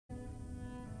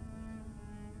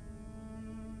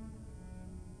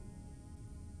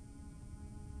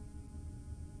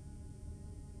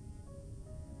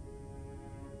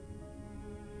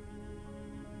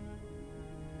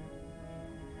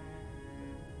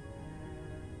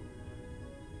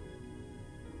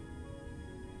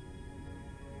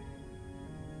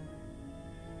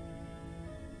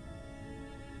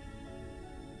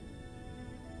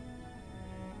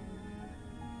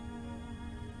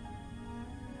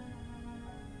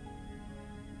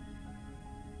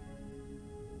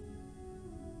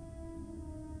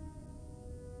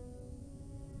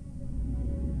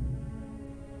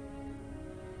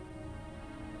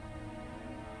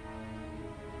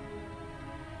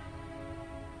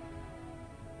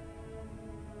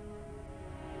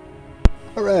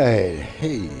Alright,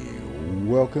 hey,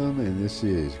 welcome, and this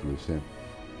is GrooveSim.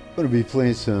 I'm going to be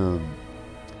playing some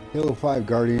Halo 5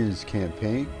 Guardians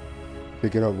campaign.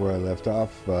 Pick it up where I left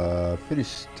off.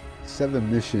 Finished 7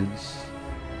 missions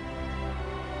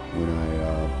when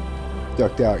I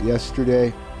ducked out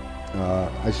yesterday.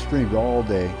 I streamed all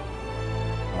day.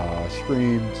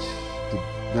 Streamed the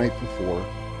night before.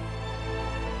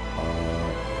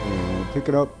 And pick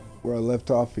it up where I left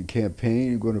off in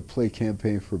campaign. I'm going to play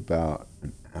campaign for about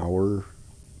an hour-ish,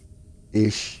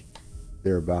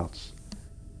 thereabouts.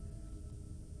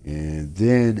 And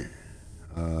then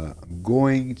I'm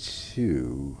going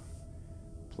to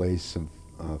play some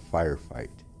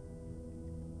firefight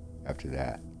after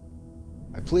that.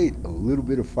 I played a little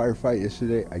bit of firefight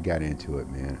yesterday. I got into it,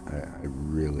 man. I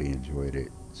really enjoyed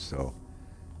it. So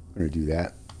I'm going to do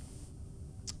that.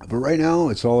 But right now,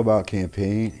 it's all about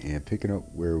campaign and picking up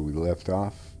where we left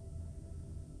off.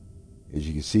 As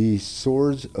you can see,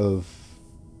 Swords of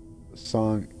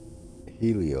Sanghelios.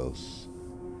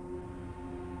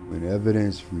 When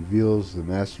evidence reveals the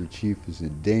Master Chief is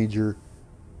in danger,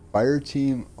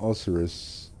 Fireteam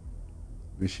Osiris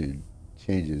mission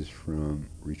changes from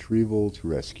retrieval to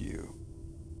rescue.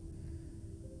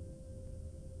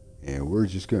 And we're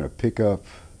just going to pick up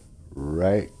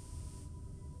right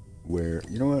where,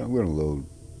 you know what, I'm going to load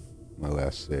my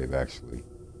last save actually.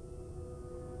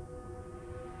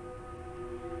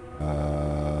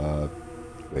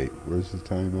 Wait, where's the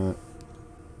time at?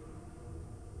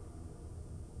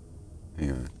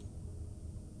 Hang on.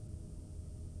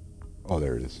 Oh,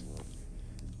 there it is.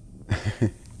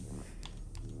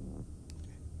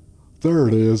 There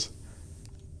it is.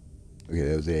 Okay,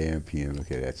 that was AM, PM.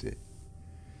 Okay, that's it.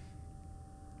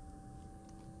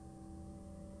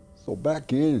 So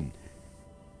back in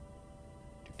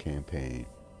to campaign.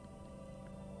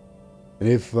 And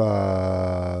if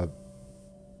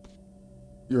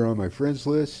you're on my friends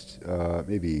list,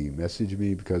 maybe message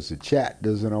me because the chat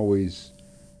doesn't always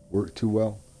work too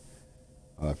well.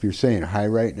 If you're saying hi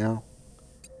right now,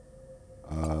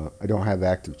 I don't have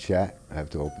active chat. I have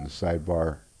to open the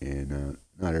sidebar, and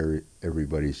not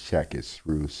everybody's chat gets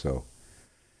through, so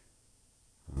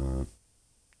go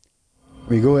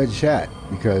ahead and chat,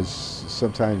 because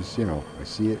sometimes, you know, I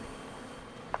see it.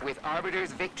 With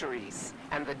Arbiter's victories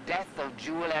and the death of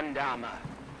Jewel Andama,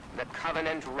 the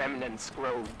Covenant remnants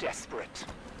grow desperate.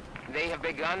 They have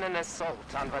begun an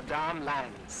assault on Vadam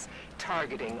lands,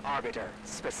 targeting Arbiter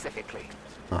specifically.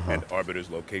 And Arbiter's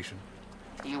location?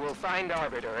 You will find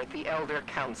Arbiter at the Elder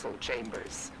Council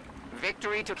chambers.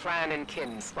 Victory to clan and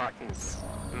kin, Spartans.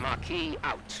 Maquis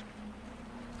out.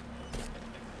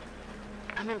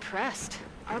 I'm impressed.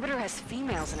 Arbiter has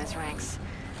females in his ranks.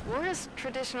 War has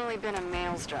traditionally been a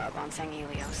male's job on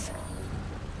Sanghelios.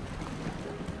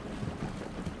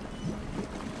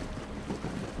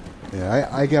 Yeah,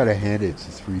 I gotta hand it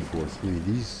to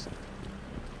 343.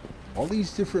 All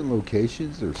these different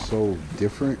locations are so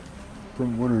different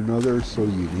from one another, so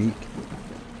unique,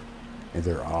 and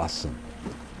they're awesome.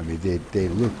 I mean, they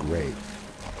look great,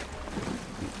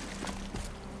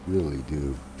 really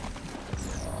do.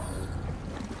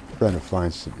 Trying to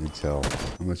find some intel.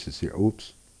 How much is here?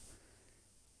 Oops,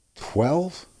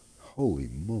 12? Holy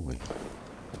moly!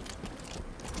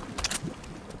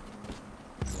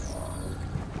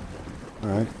 All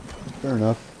right, fair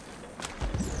enough.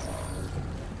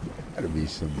 Gotta be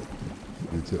some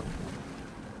intel.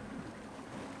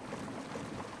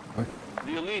 What?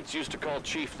 The elites used to call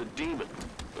Chief the Demon,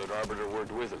 but Arbiter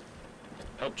worked with him.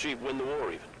 Helped Chief win the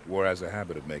war even. War has a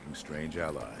habit of making strange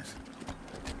allies.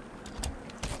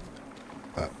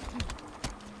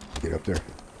 Get up there.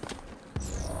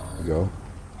 There we go.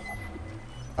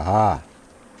 Aha!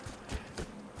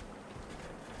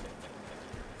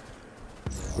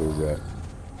 What was that?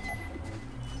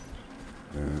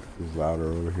 It's louder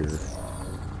over here.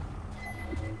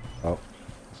 Oh,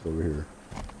 it's over here.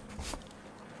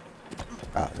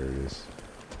 Ah, there it is.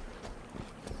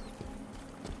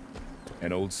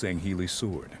 An old Sangheli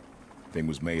sword. Thing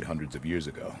was made hundreds of years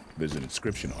ago. There's an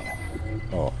inscription on it.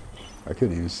 Oh, I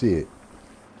couldn't even see it.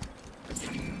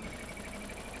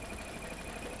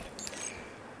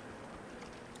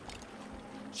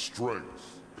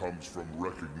 Strength comes from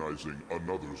recognizing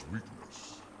another's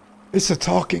weakness. It's a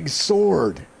talking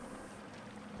sword.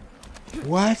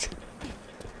 What?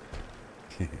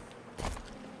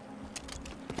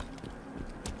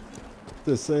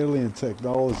 This alien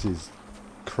technology is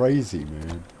crazy,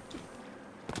 man.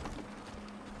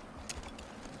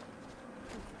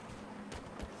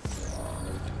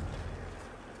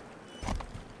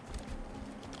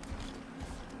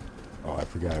 Oh, I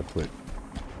forgot I put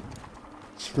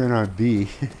sprint on B.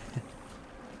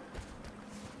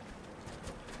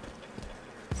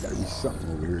 Gotta be something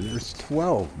over here. There's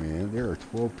 12, man. There are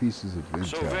 12 pieces of intel.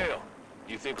 So, Vale,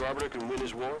 you think Arbiter can win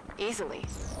his war? Easily.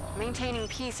 Maintaining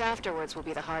peace afterwards will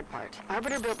be the hard part.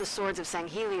 Arbiter built the swords of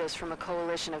Sanghelios from a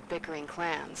coalition of bickering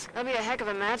clans. That'll be a heck of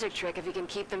a magic trick if he can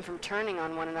keep them from turning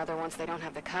on one another once they don't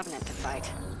have the Covenant to fight.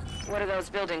 What are those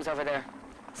buildings over there?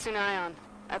 Sunaion.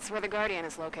 That's where the Guardian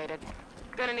is located.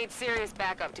 Gonna need serious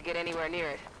backup to get anywhere near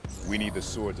it. We need the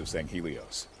swords of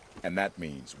Sanghelios, and that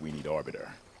means we need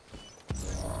Arbiter.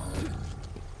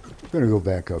 I'm gonna go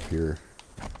back up here.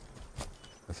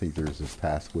 I think there's this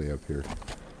pathway up here.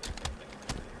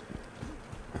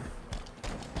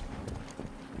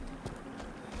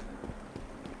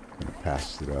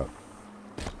 Passed it up.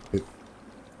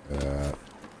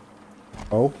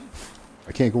 Oh,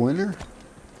 I can't go in there?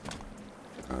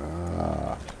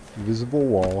 Invisible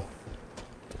wall.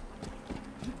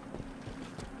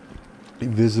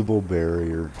 Invisible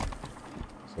barrier.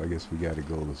 So I guess we gotta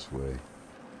go this way.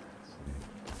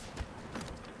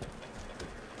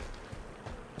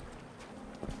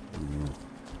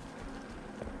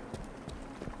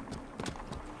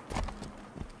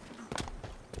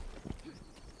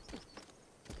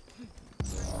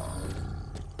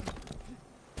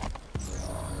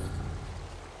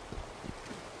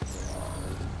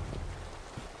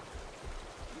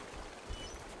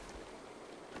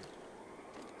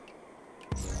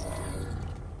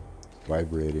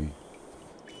 Vibrating.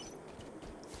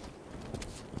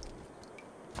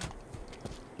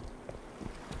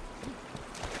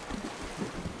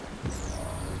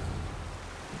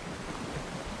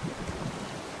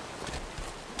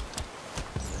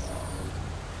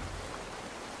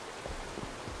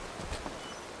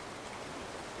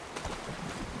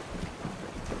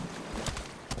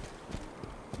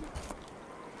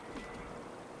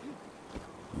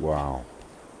 Wow.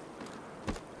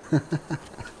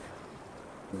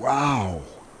 Wow.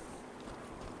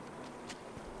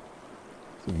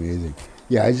 It's amazing.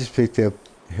 Yeah, I just picked up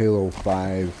Halo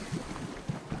 5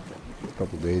 a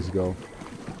couple days ago.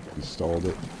 Installed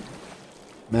it.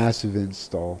 Massive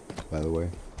install, by the way.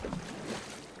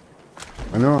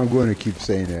 I know I'm going to keep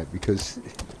saying that because,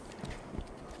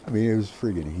 I mean, it was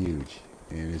friggin' huge.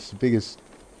 And it's the biggest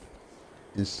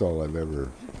install I've ever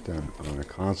done on a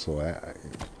console. I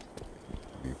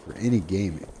mean, for any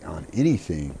game, on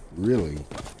anything, really.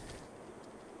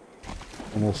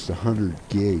 Almost 100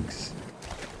 gigs.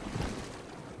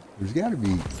 There's got to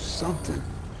be something.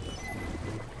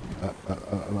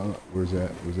 Where's that?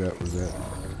 Where's that?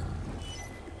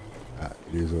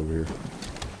 It is over here.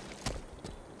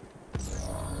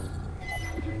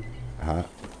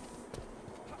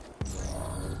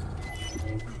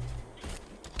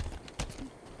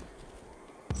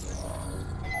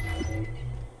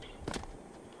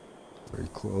 Very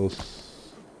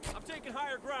close. I'm taking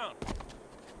higher ground.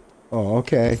 Oh,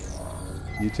 okay.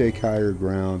 You take higher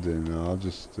ground, and I'll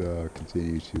just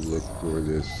continue to look for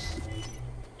this.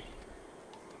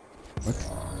 What?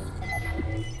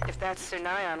 If that's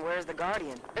Sunaion, where's the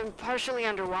Guardian? Partially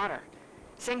underwater.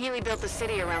 Sangheli built the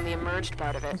city around the emerged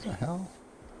part of it. What the hell?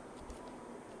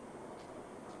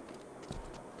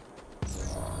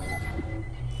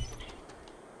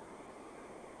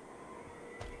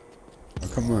 How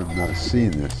come I'm not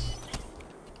seeing this?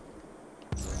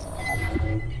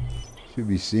 Should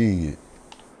be seeing it.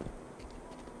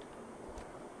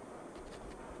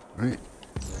 Right?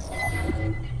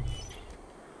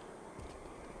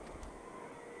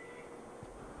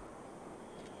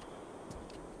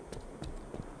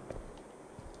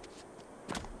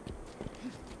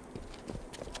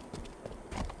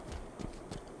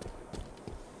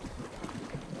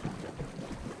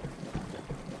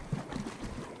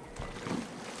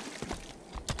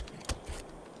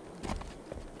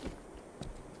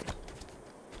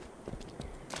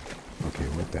 Okay,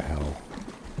 what the hell?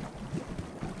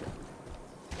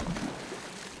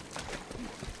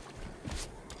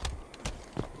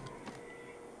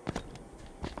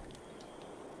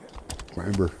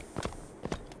 Climber.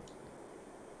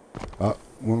 Oh,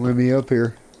 won't let me up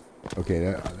here.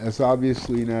 Okay, that's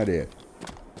obviously not it.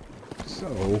 So,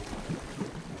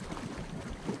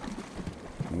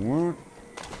 what?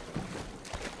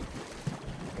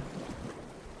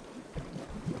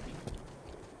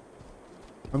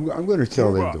 I'm going to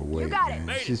tell them to wait, man.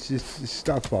 Just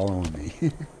stop following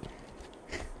me.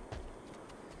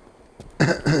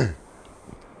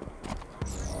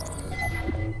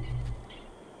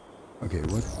 Okay,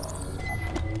 what?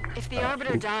 If the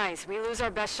Arbiter dies, we lose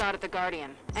our best shot at the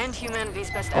Guardian, and humanity's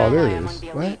best Oh, there ally it among is. the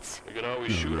What? elites. We can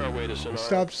always shoot our way to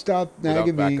Sanghelios. Stop Without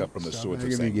nagging me. backup from the Stop swords of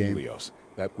nagging me, game. Sanghelios,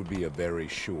 that would be a very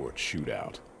short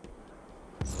shootout.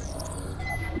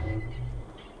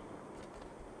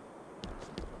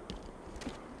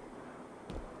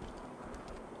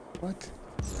 What?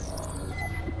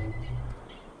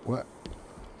 What?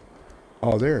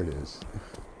 Oh, there it is.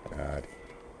 God.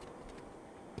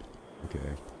 Okay.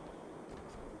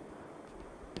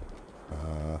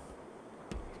 Oh.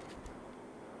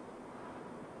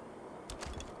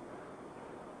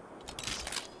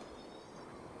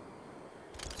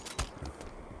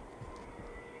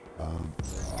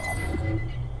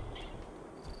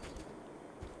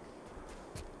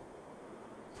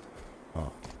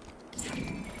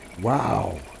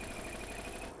 Wow.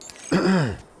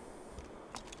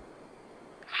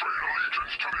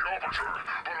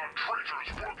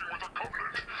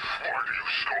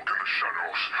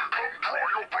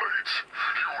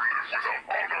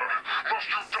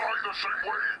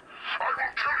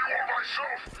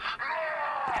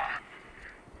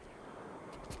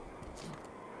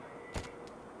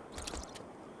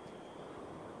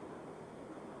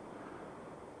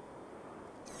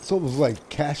 It's almost like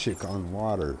Kashyyyk on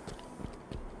water.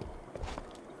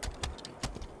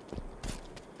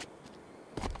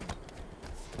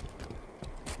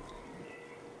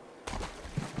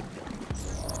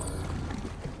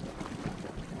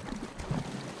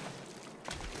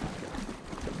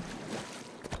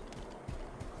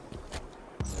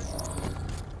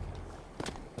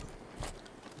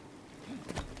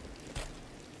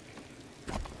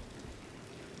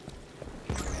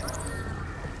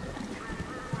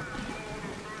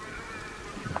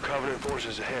 Covenant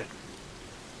forces ahead.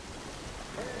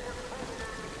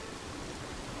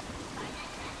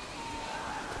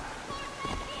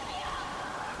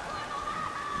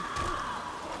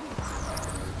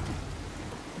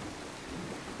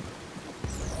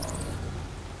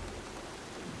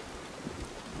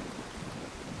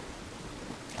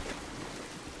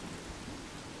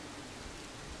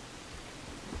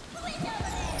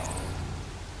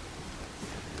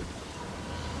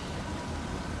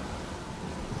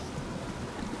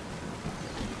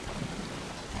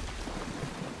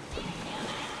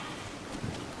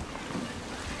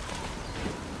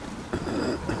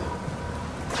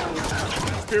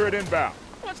 Spirit inbound.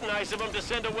 That's nice of them to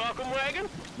send a welcome wagon.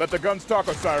 Let the guns talk,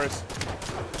 Osiris.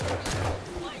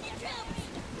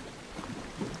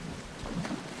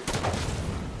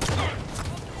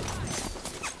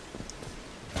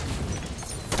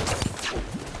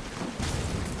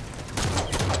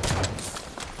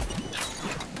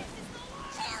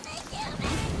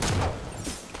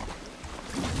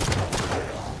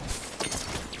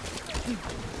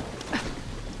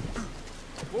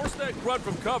 Force that grunt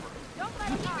from cover. Don't let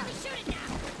him shoot it now.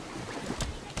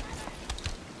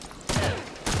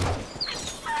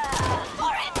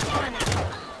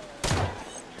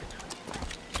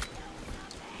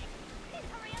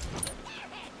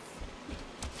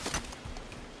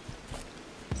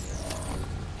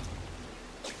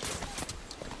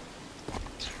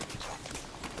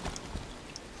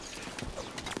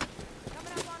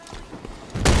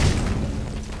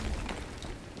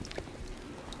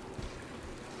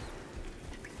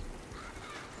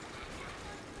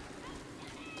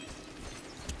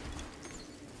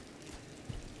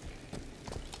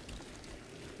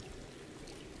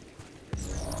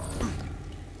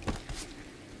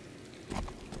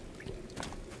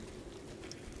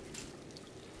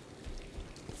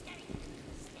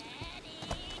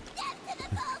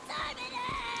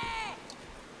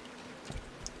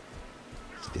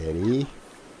 Steady.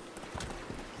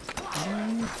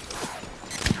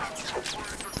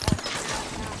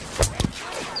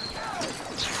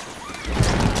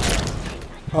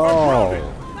 Oh.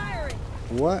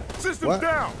 What? Systems What?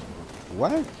 down.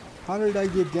 What? How did I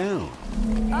get down?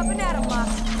 Up and at him, Buck.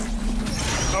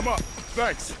 I'm up.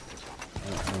 Thanks.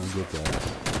 I don't get that.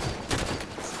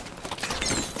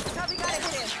 Copy, gotta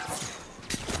hit him.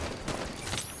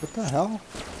 What the hell?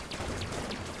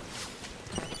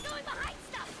 Going behind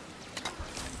stuff.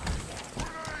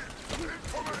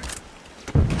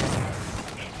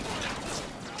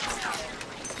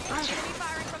 Enemy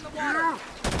firing from the water.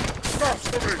 Stop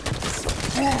for me!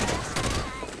 Get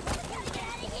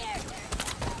out of here.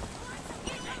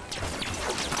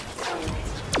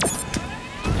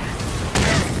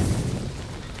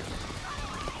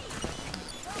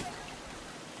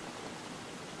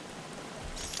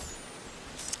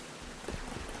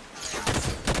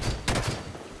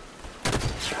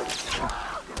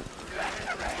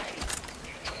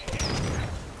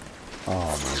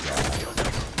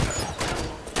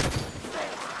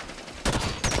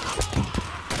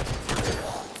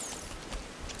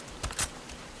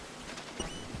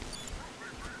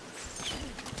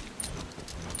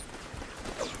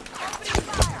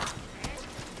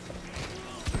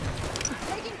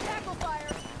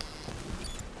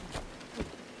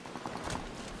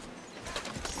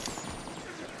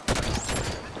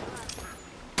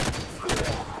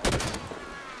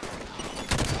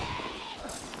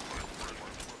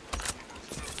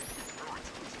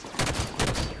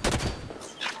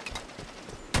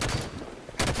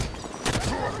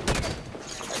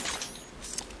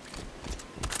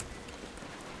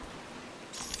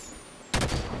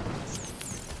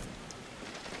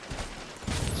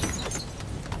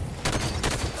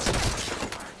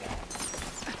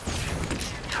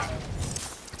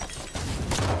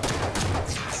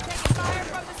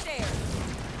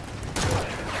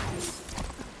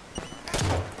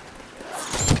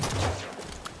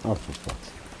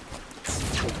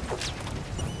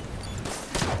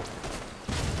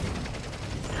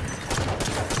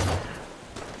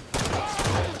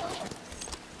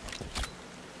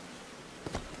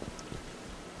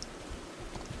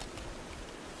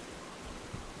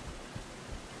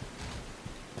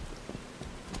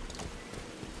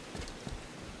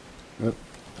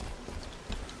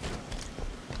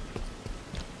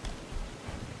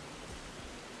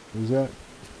 Who's that?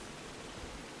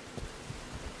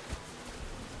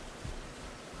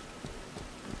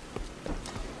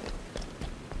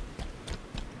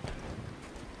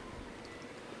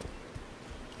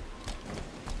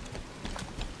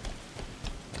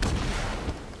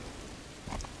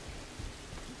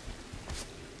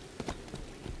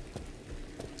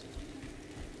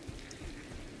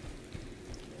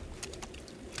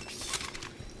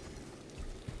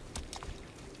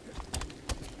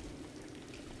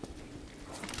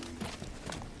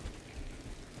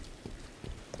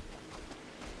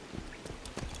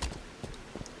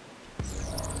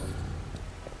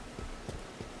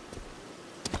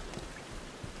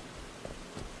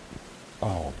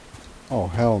 Oh. Oh,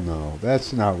 hell no.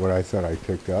 That's not what I thought I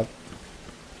picked up.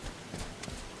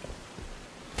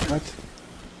 What?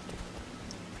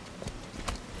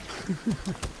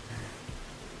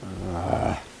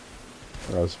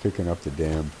 I was picking up the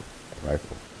damn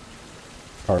rifle.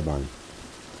 Carbine.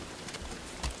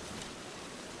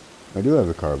 I do have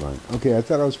the carbine. Okay, I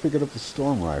thought I was picking up the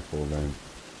storm rifle then.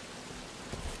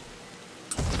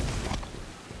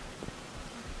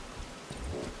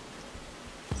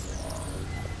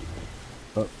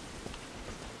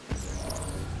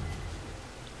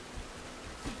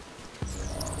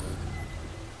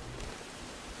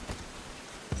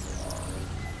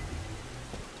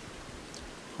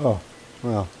 Oh,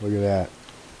 well, look at that.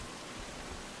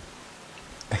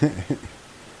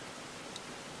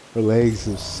 Her legs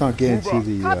have sunk into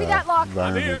the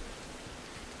environment.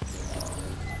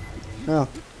 Well,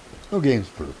 no game's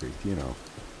perfect, you know.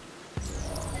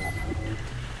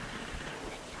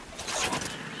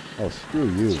 Oh,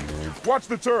 screw you, man. Watch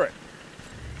the turret.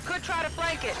 Could try to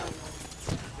flank it.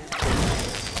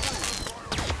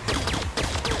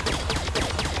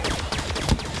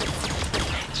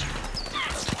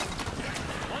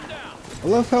 I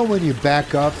love how when you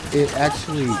back up, it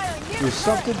actually, there's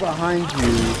something behind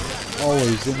you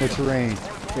always in the terrain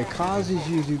that causes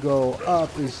you to go up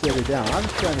instead of down. I'm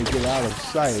trying to get out of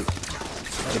sight,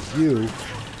 out of view.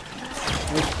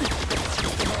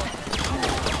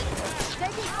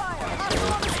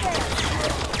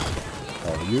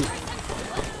 Oh, you're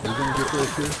gonna get there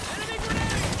too?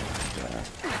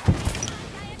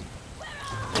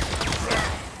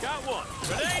 Got one.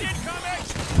 Grenade incoming!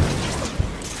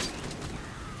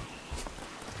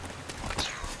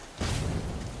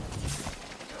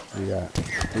 Yeah.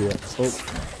 Oh.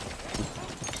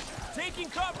 Taking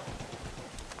cover.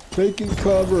 Taking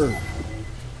cover.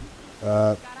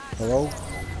 Hello?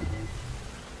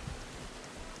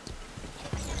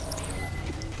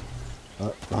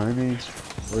 Behind me?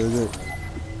 Where is it?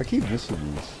 I keep missing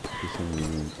these for some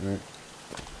reason. Alright.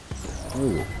 Where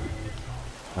is it?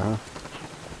 Uh-huh.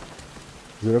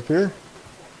 Is it up here?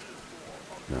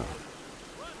 No.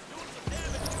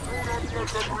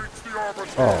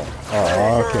 Oh,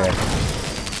 okay.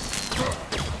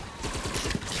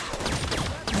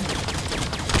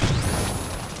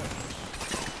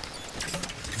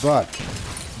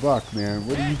 Buck, man,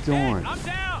 what are you doing? I'm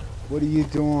down. What are you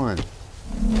doing?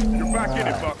 You're back in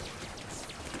it, Buck.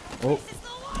 Oh,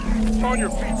 On your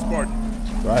feet, Spartan.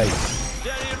 right.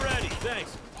 Steady and ready.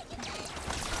 Thanks.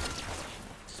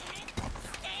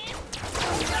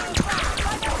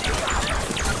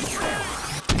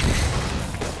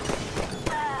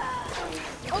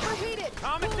 Overheated.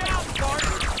 Calm it down,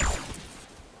 Spartan.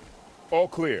 All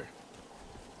clear.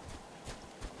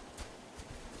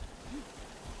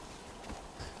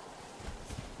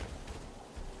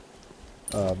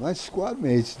 My squad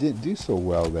mates didn't do so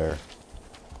well there.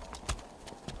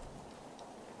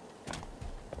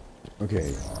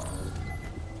 Okay.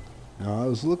 Now I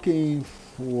was looking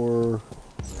for...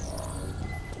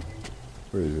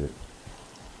 Where is it?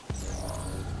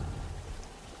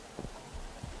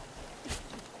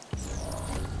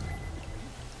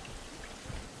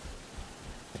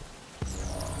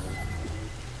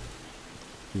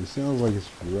 It sounds like it's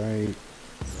right...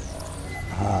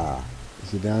 Ah.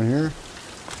 Is it down here?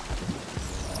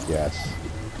 Yes.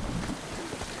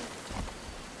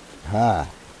 Ha.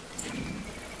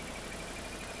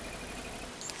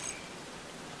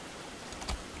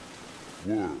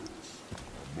 Words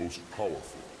are most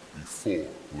powerful before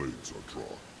blades are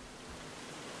drawn.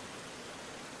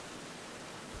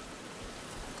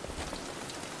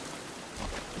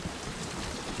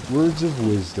 Words of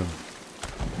wisdom.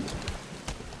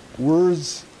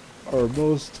 Words are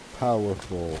most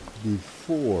powerful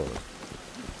before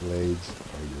blades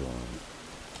are drawn.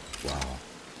 Wow.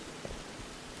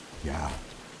 Yeah.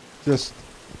 Just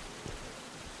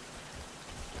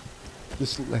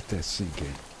let that sink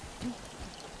in.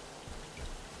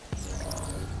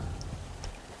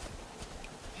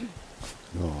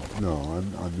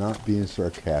 I'm not being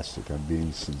sarcastic. I'm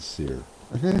being sincere.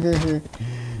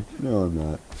 No, I'm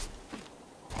not.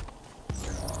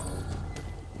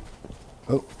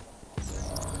 Oh.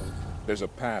 There's a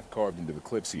path carved into the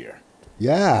cliffs here.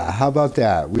 Yeah, how about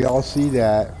that? We all see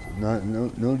that.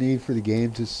 No need for the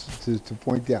game to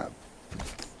point out.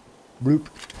 Bloop.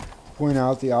 Point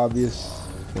out the obvious.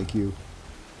 Thank you.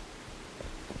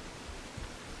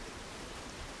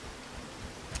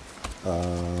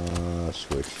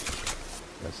 Switch.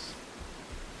 Yes.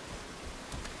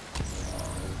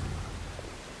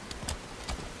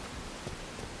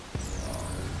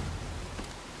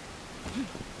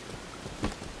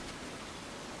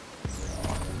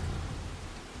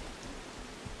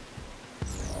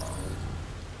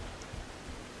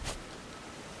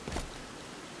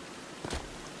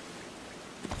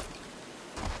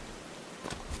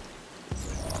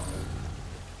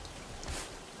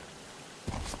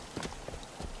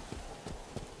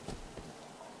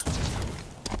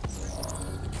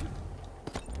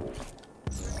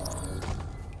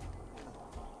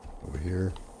 Over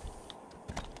here.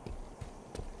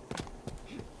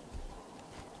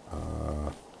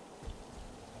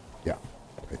 Yeah,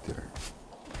 right there.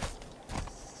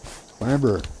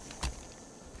 Clamber.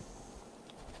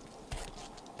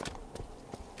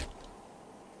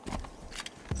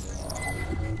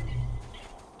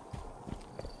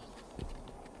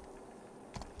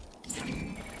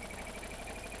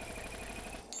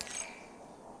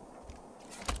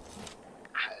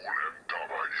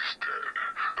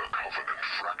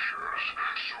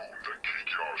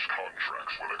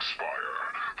 Contracts will expire.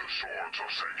 The swords of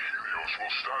Sanghelios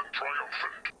will stand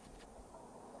triumphant.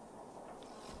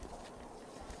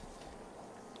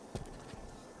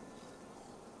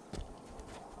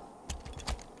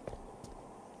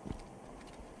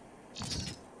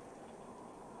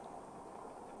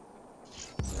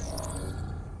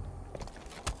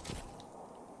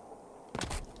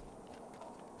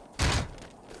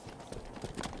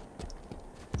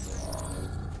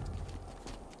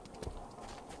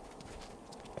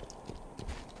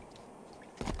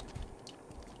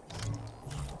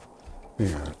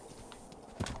 Yeah.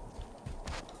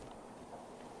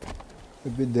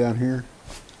 I've been down here.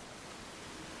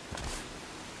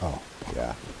 Oh,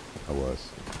 yeah, I was.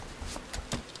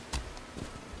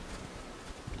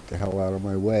 Get the hell out of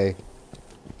my way.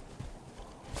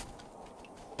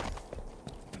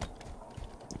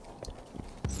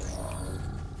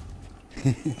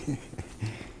 Getting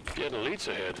elites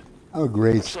ahead. I'm a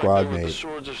great Looks like squad they were the mate.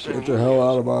 swords of Get the hell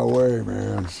out Sanghelios. of my way,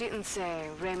 man.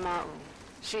 Shi'unse, Rema'u.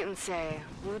 Shi'unse,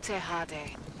 Wute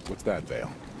Hade. What's that,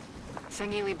 Vale?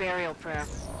 Sangheli burial prayer.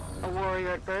 A warrior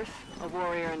at birth, a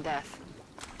warrior in death.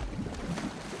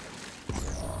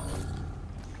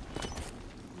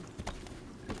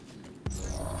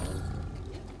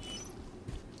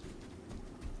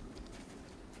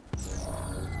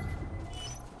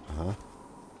 Uh-huh.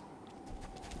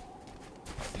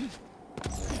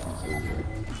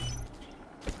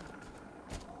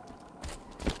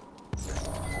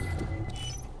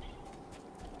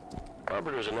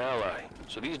 Arbiter's an ally,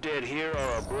 so these dead here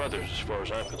are our brothers as far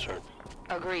as I'm concerned.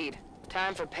 Agreed.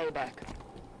 Time for payback.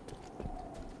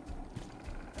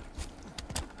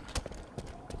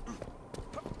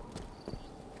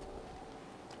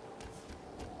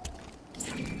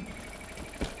 Another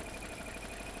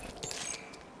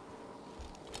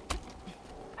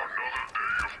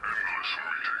day of endless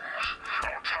meetings.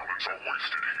 Our talents are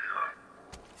wasted here.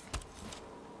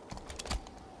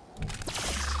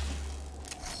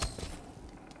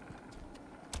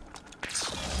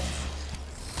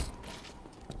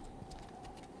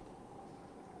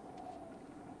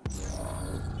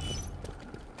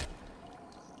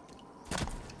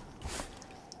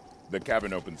 The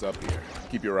cavern opens up here.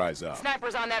 Keep your eyes up.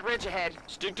 Snipers on that ridge ahead.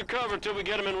 Stick to cover till we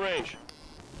get them in range.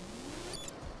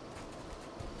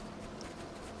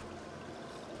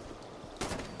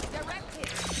 Direct hit.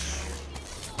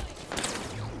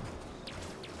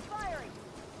 Firing.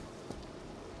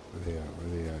 Where they at? Where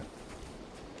they at?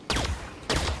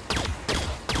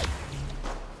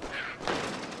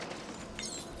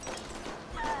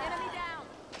 Enemy down.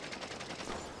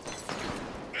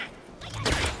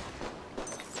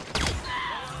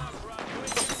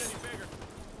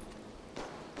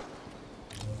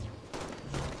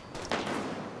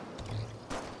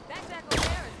 That back over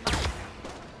there is mine.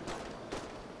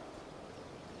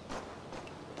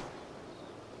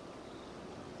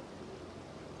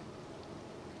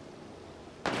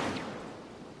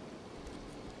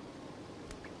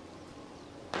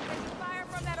 Taking fire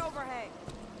from that overhang.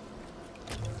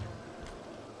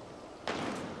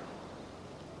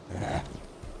 Ah.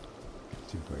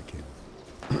 See if I can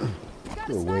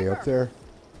We're way up there.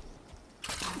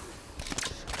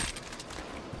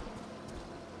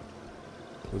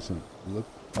 Listen, look.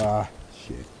 Ah,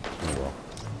 shit. Oh well.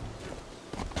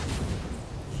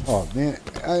 Oh man,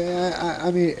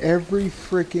 I mean every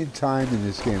freaking time in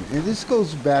this game, and this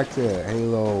goes back to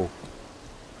Halo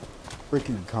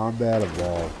freaking Combat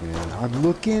Evolved, man. I'm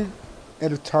looking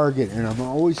at a target and I'm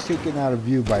always taken out of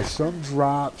view by some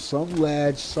drop, some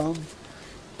ledge, something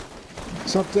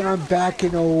I'm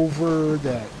backing over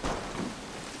that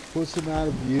puts them out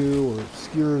of view or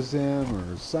obscures them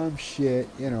or some shit,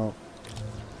 you know.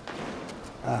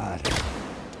 God.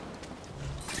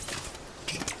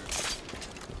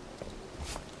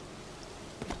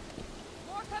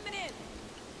 More coming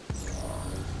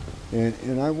in.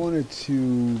 And I wanted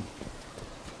to.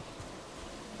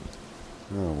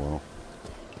 Oh well.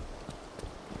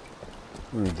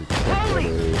 I wanted to check that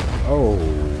area. Oh,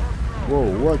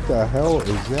 whoa! What the hell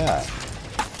is that?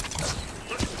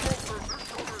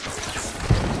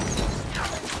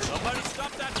 Somebody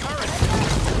stop that turret!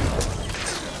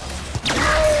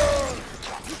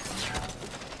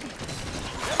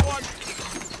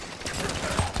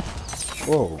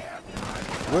 Whoa!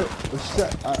 What's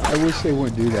that? I wish they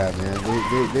wouldn't do that,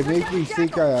 man. They make me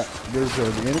think there's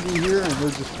an enemy here and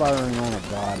they're just firing on a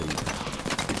body.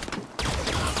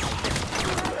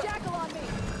 Jackal on me.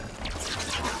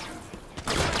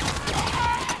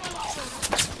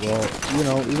 Well, you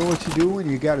know what you do when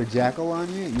you got a jackal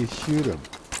on you? You shoot him.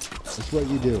 That's what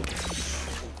you do.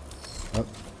 Oh.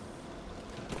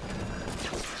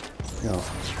 You know,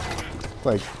 it's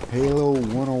like Halo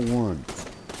 101.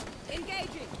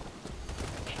 Engaging.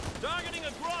 Targeting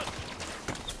a grunt!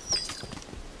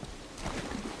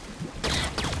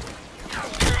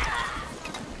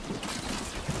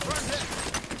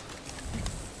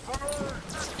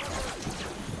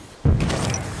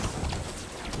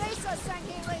 Mesa,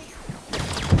 Sanghelios.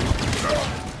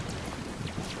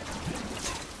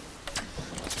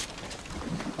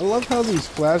 I love how these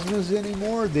plasmas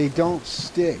anymore, they don't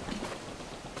stick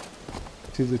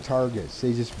to the targets.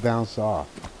 They just bounce off.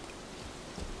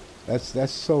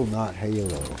 That's so not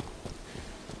Halo.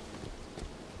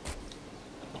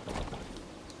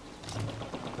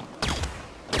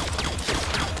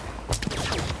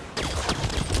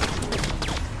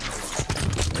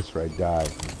 That's right, die.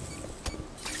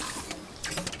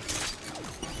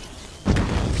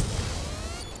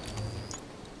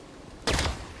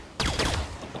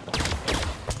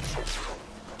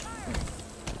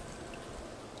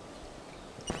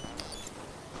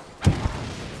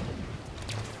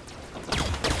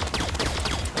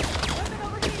 Weapon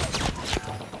overheated.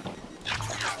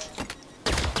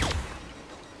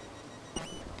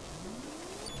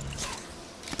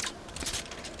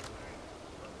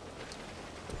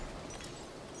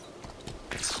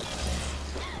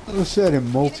 I said in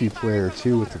multiplayer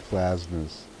too with the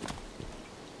plasmas.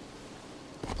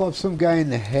 Club some guy in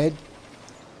the head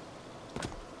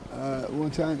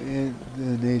one time and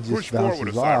then they just Push forward, bounces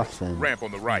Osiris. off. And, Ramp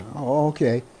on the right. oh,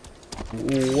 okay.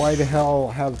 Why the hell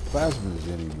have plasmas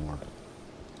anymore?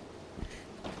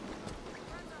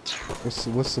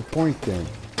 What's the point then?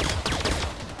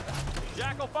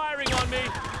 Jackal firing on me!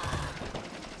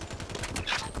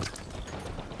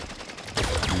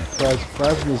 I mean,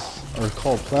 plasmas are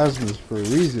called plasmas for a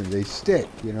reason. They stick,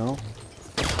 you know.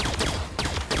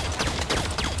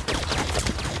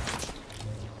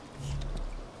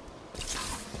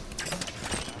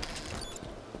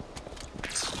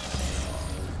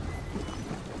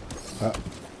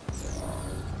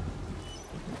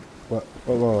 What?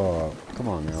 Oh, come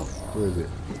on now. Where is it?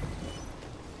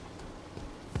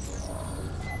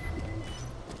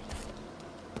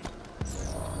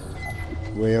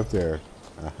 Way up there.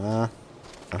 Uh-huh.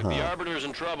 If the Arbiter's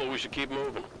in trouble, we should keep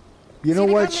moving. You know See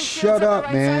the what? gunman shields Shut on the up,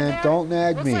 right man. side there? Don't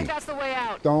nag Looks me. like that's the way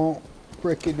out. Don't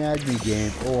frickin' nag me,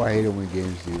 game. Oh, I hate it when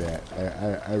games do that.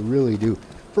 I really do.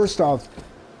 First off,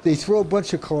 they throw a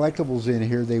bunch of collectibles in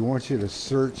here they want you to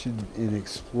search and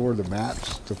explore the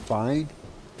maps to find.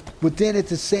 But then at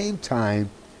the same time,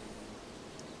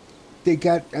 they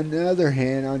got another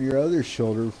hand on your other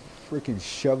shoulder frickin'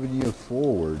 shoving you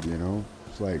forward, you know?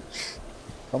 It's like,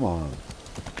 come on.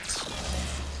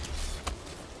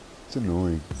 It's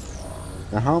annoying.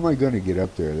 Now, how am I going to get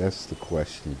up there? That's the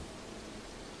question.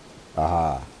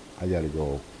 Aha. I got to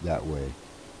go that way.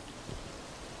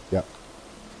 Yep.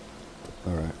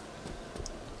 Alright.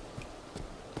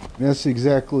 That's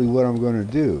exactly what I'm going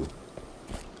to do.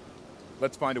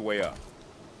 Let's find a way up.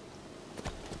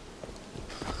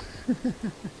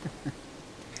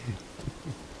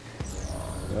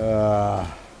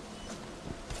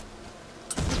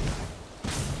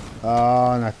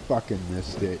 Oh, and I fucking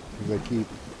missed it. Because I keep...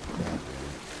 God damn it.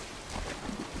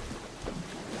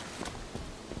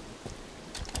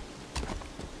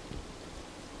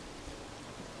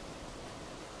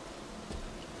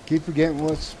 Keep forgetting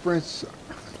what sprints are.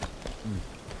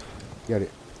 I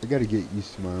gotta get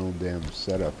used to my own damn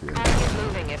setup here. Keep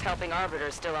moving if helping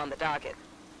Arbiter's still on the docket.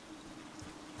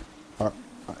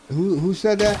 Who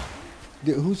said that?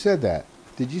 Who said that?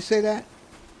 Did you say that?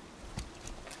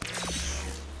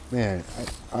 Man,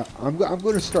 I'm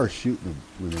going to start shooting them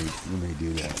when they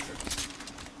do that.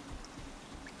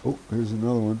 Oh, here's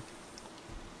another one.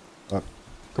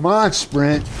 Come on,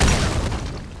 sprint.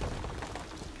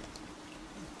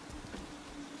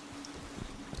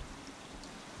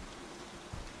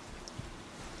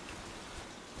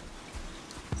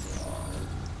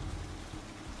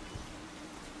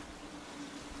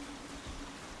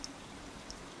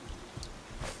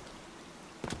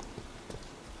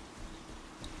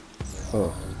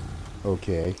 Oh,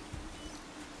 okay.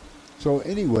 So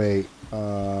anyway,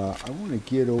 I want to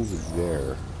get over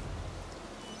there.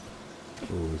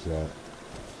 What was that?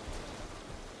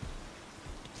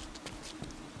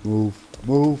 Move,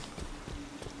 move.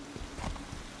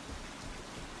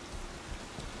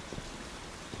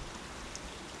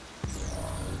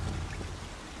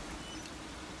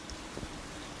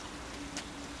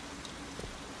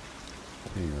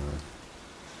 Hang on.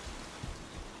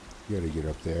 You gotta get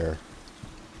up there.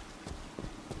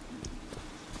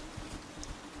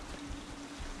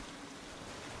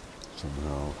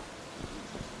 Somehow.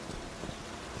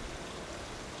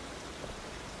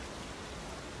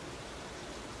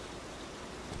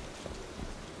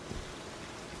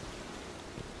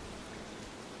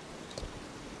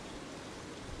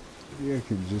 Maybe I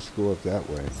can just go up that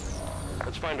way.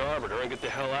 Let's find Arbiter and get the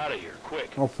hell out of here,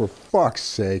 quick. Oh, for fuck's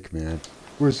sake, man.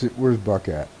 Where's Buck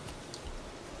at?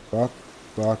 Buck?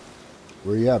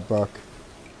 Where you at, Buck?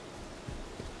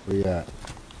 Where you at?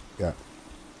 Yeah.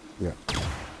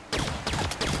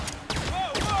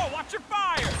 Whoa, watch your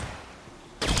fire!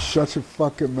 Shut your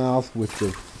fucking mouth with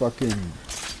the fucking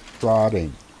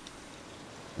prodding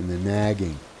and the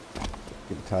nagging.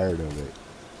 Getting tired of it.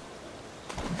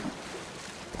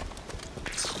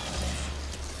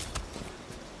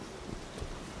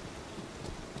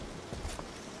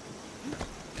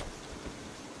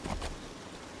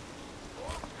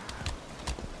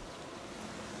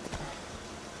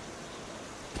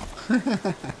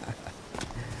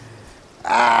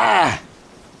 Ah!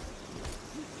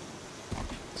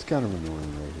 It's kind of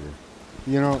annoying right here.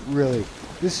 You know, really,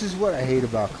 this is what I hate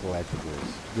about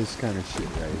collectibles. This kind of shit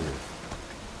right here.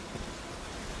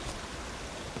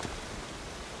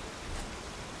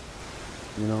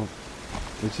 You know,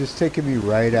 it's just taking me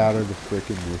right out of the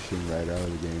frickin' mission, right out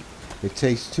of the game. It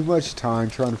takes too much time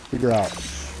trying to figure out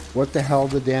what the hell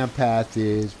the damn path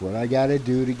is, what I gotta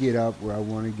do to get up where I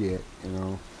want to get, you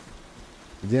know.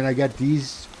 And then I got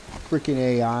these freaking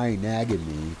AI nagging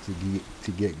me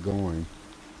to get going.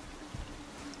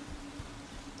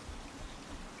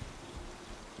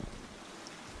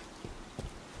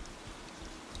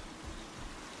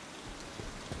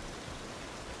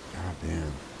 God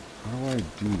damn. How do I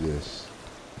do this?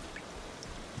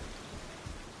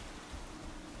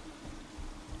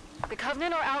 The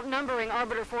Covenant are outnumbering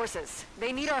Arbiter forces.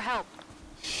 They need our help.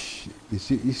 You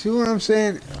see what I'm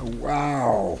saying?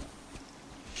 Wow.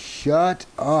 Shut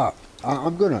up.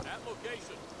 I'm gonna.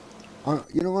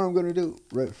 You know what I'm gonna do?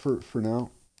 Right for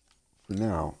now.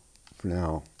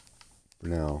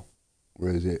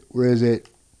 Where is it?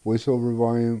 Voiceover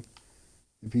volume.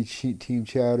 MP team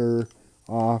chatter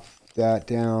off. That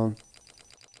down.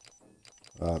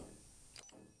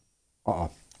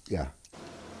 Off. Yeah.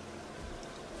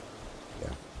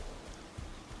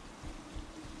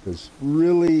 Because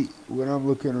really, when I'm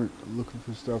looking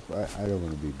for stuff, I don't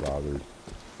want to be bothered.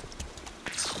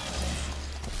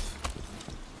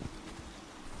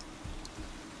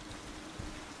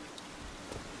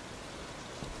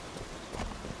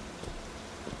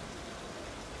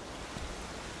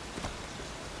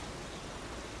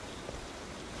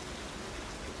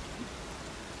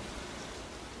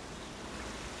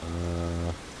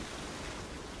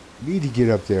 Need to get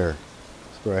up there.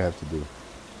 That's what I have to do.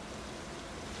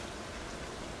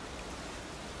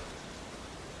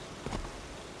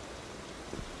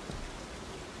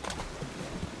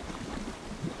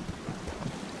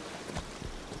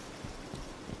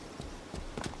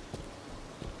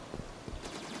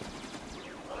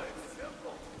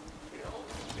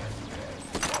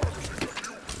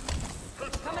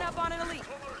 Coming up on an elite.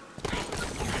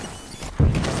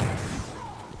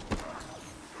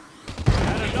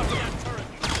 Had enough of that turret.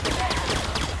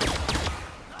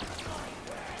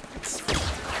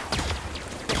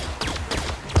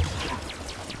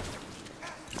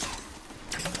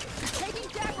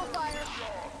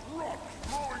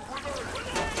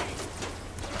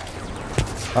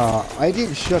 I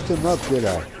didn't shut them up, did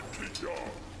I?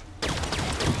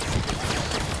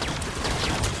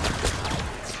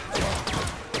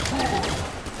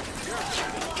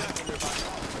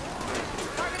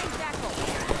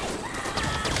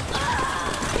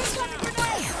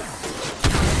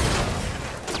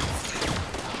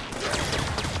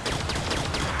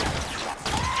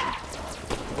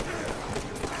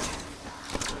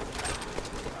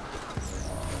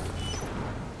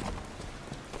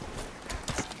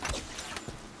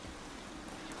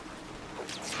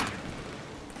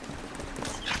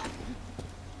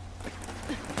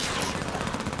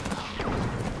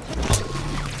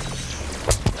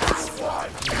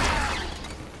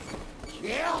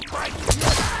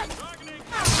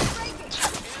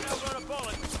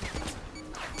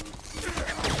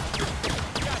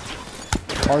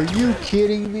 Are you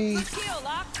kidding me?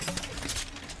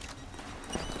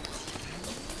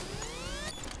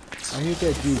 I hit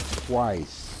that dude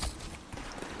twice.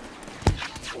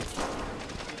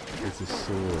 It's a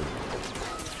sword.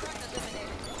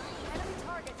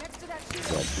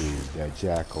 That dude, that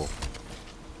jackal.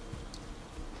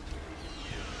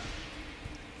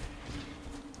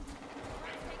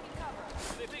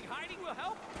 They think hiding will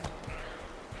help?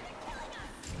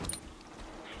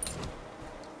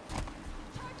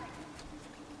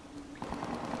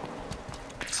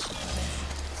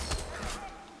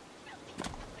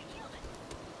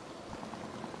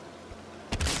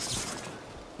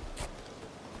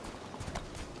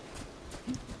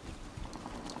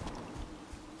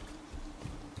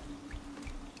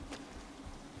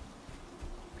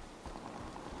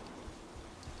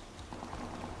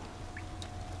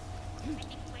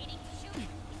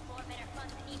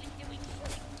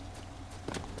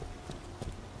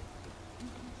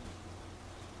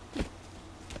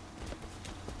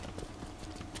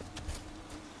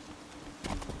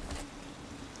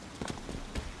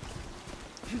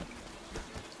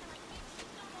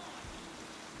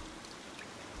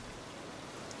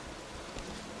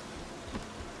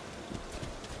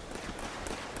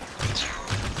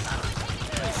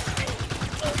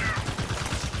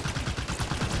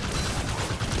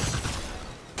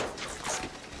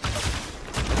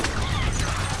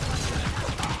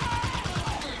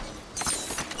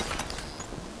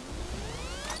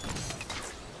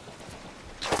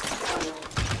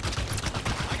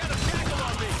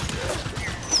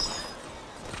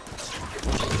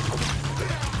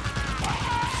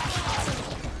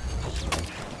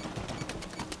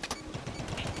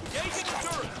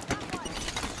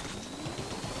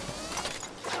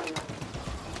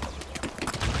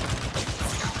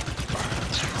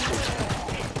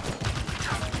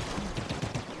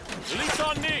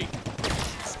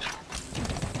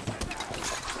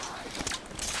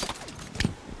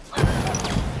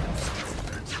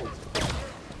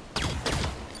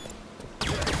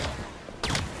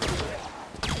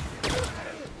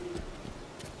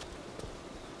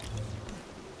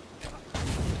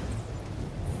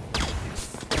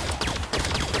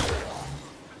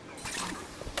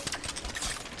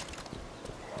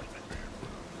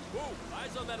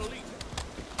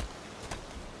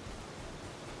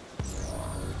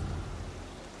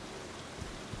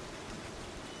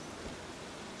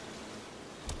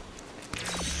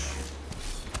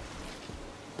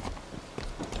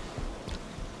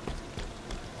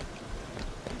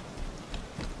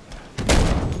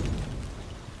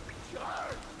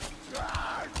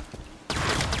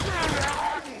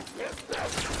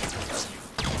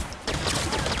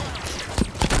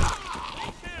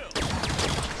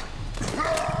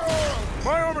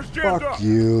 Fuck up.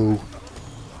 You.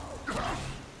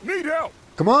 Need help.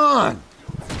 Come on.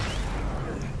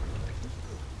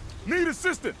 Need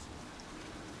assistance.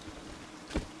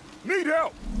 Need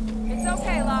help. It's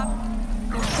okay, Locke.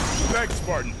 Thanks,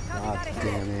 Spartan. God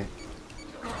damn it.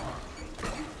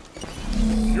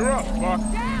 You're up, Buck.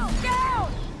 Down!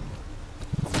 Down!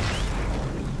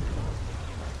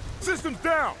 System's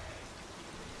down.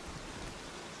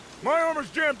 My armor's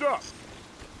jammed up.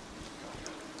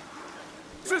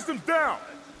 System's down.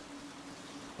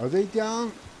 Are they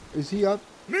down? Is he up?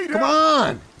 Need Come help.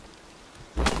 on!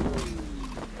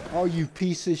 Oh, you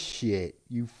piece of shit.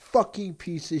 You fucking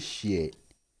piece of shit.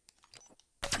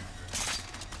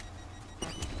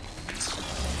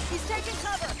 He's taking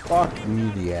cover. Fuck me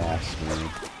in the ass, man.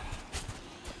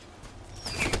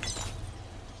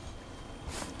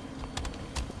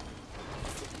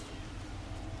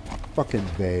 Fucking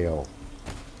Vale.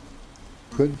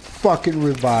 Couldn't fucking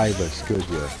revive us, could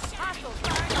you?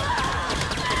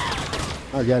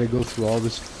 I gotta go through all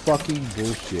this fucking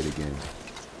bullshit again.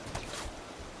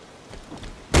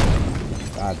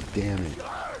 God damn it.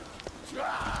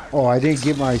 Oh, I didn't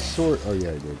get my sword. Oh, yeah,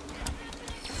 I did.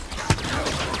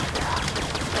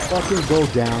 Fucking go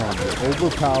down, you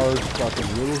overpowered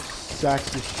fucking little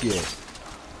sacks of shit.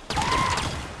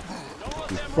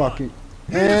 You fucking...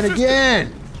 And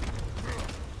again!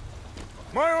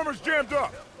 My armor's jammed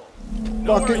up.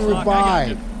 Fucking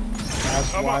revive.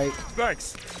 That's I'm right. up.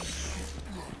 Thanks.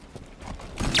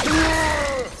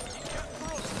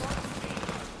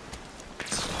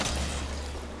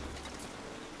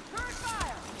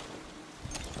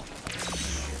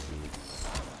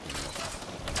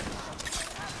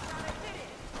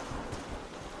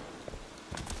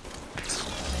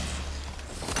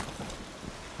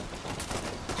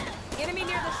 Enemy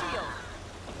near the shield.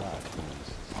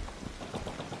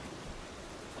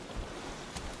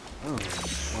 I don't know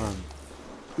why I'm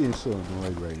being so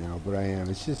annoyed right now, but I am.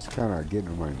 It's just kind of getting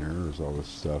on my nerves, all this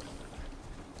stuff.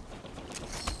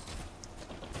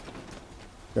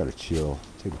 Gotta chill.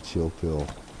 Take a chill pill.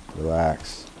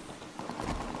 Relax.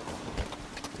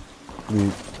 I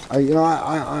mean,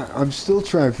 I'm still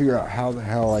trying to figure out how the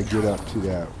hell I get up to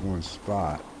that one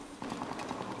spot.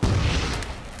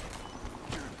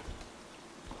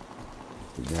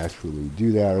 To naturally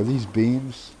do that. Are these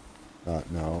beams?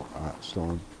 No.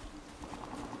 Storm.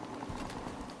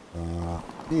 I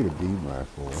need a beam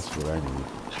rifle. That's what I need.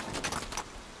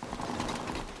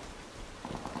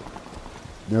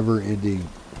 Never ending.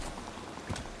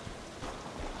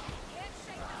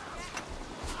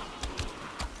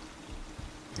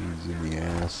 Beams in the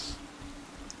ass.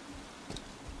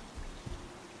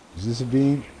 Is this a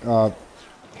beam?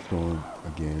 Storm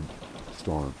again.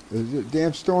 Storm.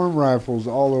 Damn storm rifles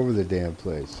all over the damn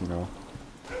place, you know.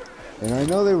 And I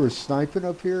know they were sniping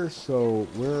up here, so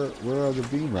where are the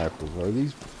beam rifles? Are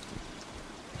these?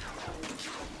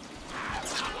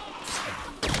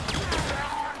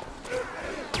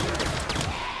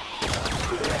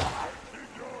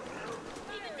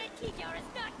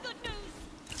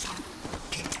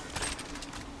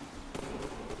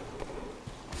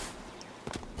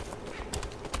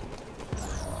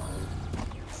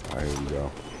 Alright, here we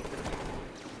go.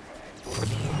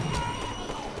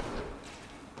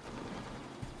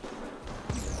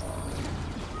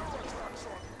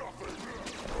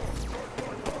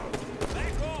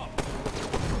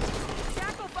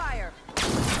 Tackle fire.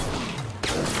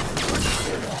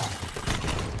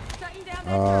 Shutting down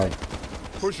that turret.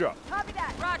 Push up. Copy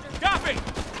that. Roger. Copy!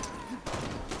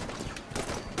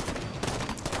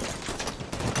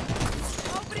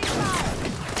 Opening fire.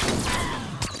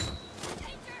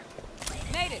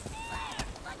 Made it.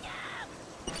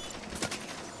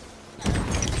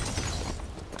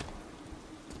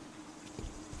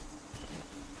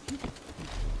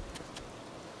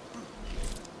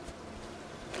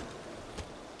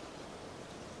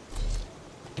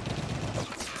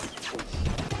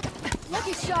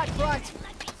 Lucky shot, Grunt.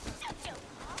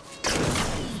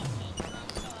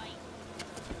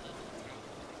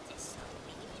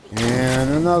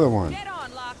 And another one. Get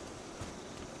on, Locke.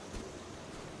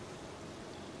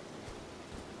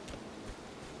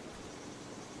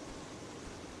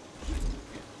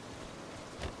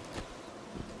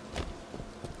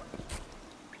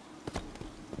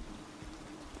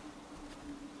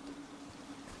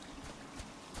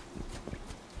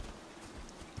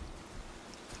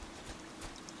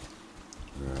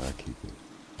 Nah, keep it.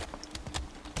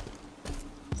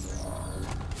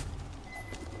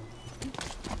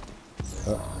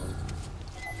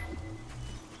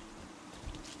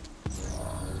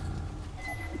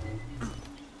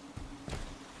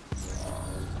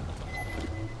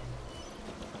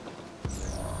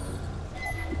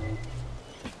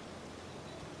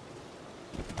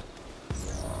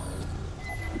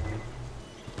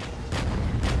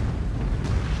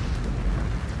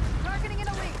 Targeting an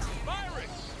elite. Firing!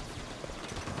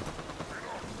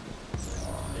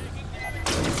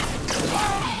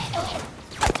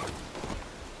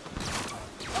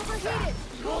 Overheated.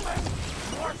 Get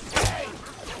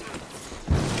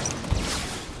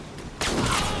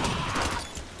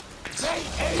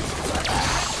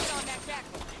on that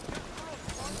tackle.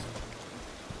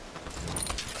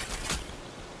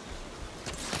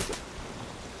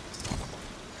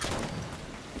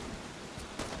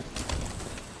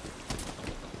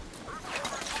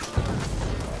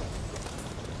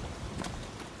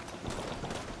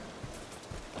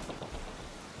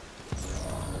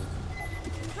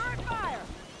 Turret fire.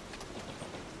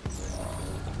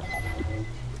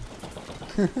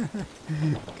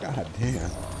 God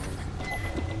damn.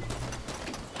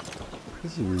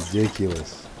 This is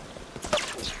ridiculous.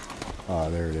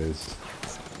 Oh, there it is.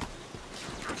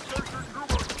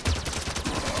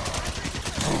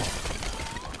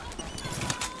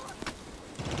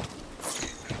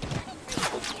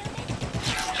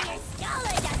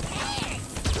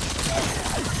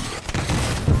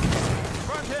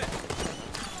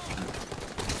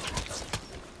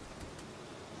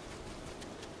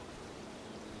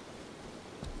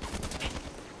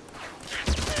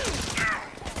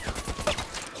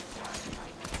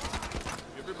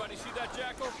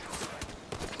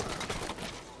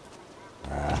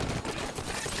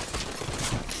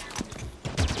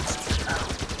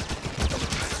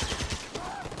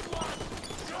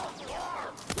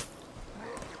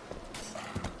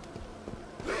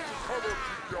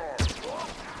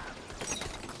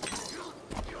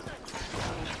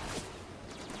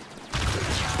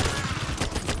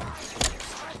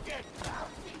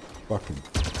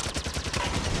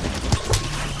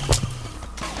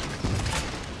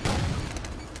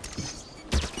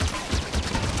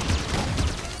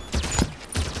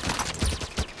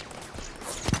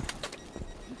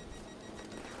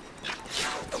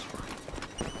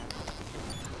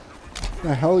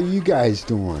 The hell are you guys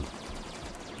doing?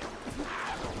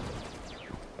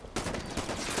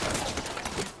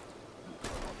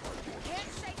 Can't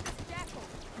shake this jackal.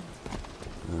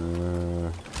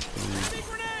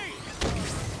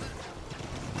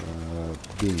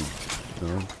 Beam.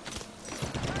 No.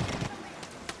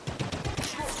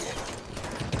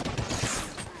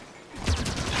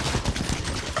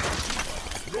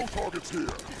 No targets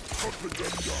here. Hunting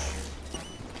them down.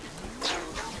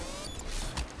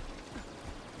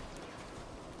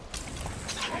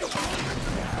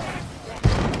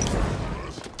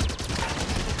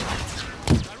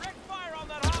 Direct fire on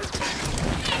that hostile.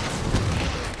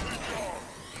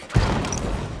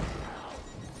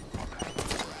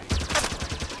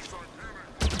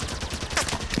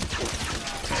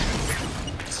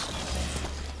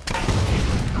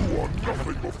 You are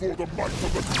nothing before the might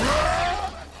of the...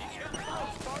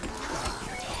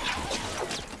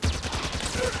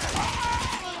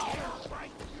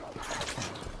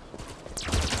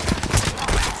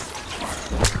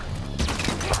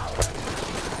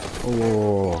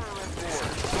 Oh.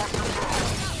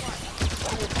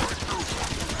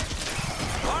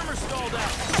 Armor stalled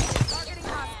out. Targeting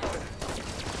hostile.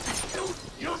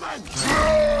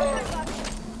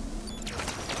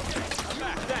 I'm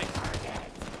back. Thanks.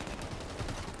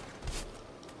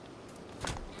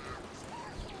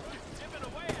 Chipping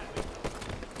away at me.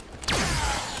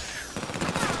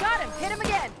 Got him. Hit him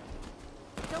again.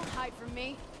 Don't hide from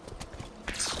me.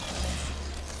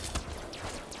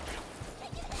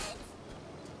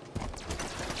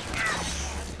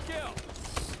 Kill.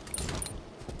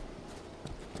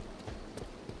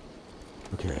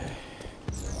 Okay.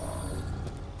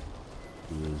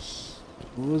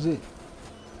 What was it?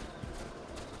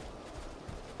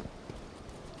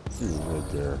 It was right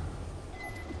there.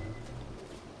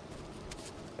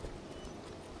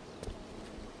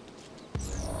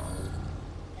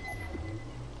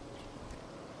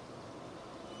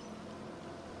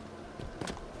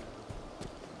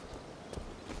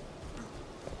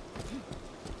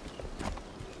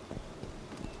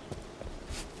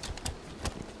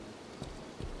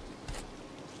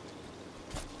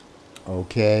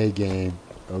 Okay, game.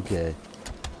 Okay.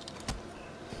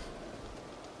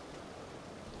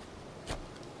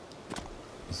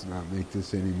 Let's not make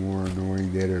this any more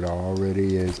annoying than it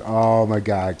already is. Oh my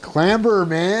god. Clamber,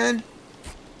 man!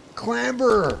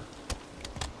 Clamber!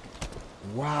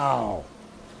 Wow.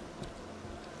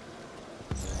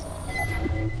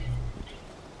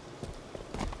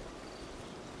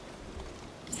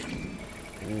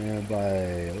 And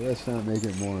by let's not make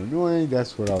it more annoying,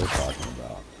 that's what I was talking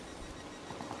about.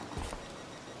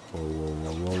 Whoa, whoa,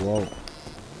 whoa, whoa, whoa.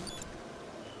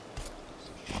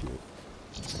 Shit.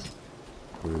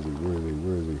 Where is he? Where is he?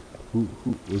 Where is he? Who,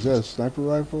 was that a sniper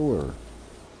rifle or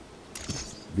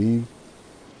beam?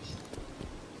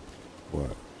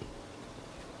 What?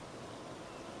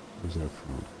 Where's that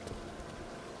from?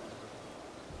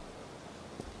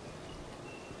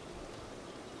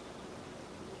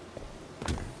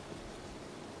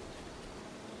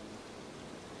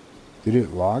 Did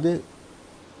it log it?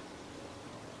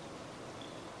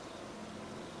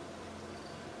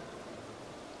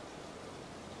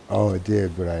 Oh, it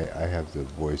did, but I have the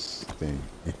voice thing.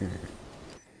 Yeah.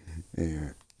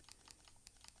 Yeah.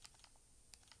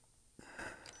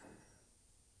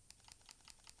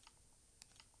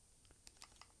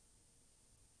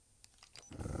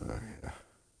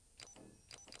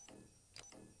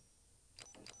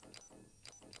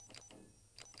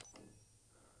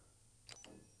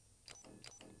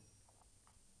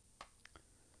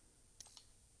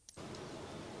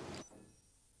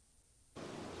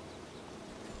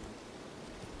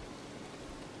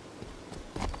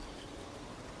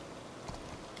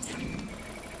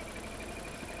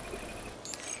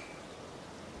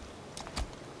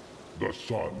 The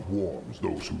sun warms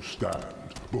those who stand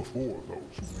before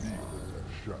those who kneel in their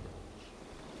shadows.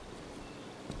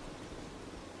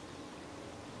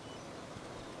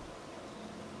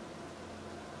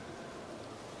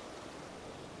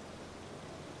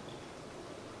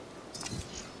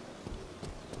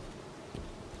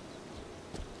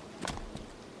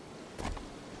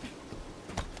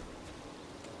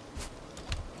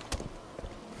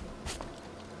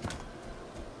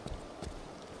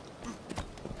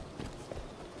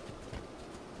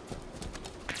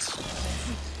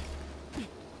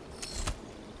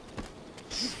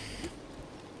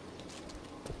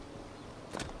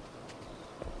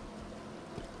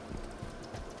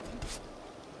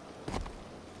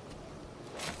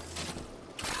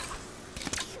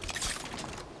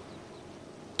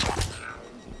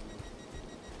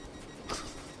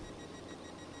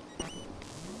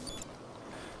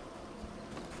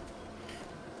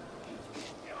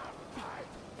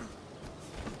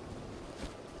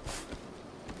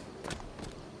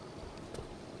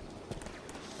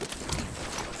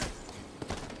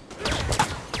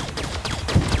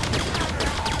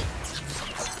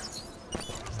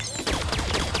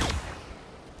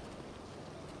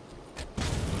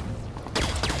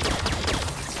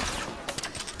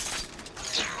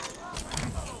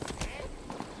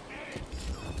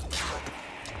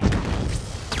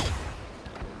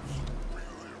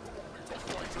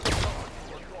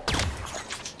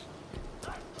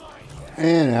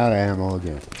 And out of ammo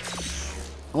again.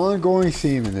 Ongoing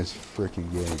theme in this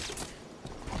freaking game.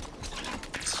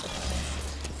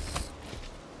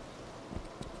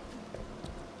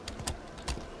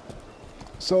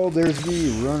 So there's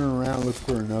me running around looking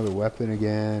for another weapon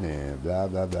again and blah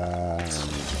blah blah. I'm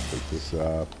gonna pick this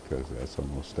up because that's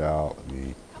almost out. I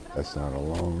mean, that's not a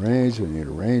long range. We need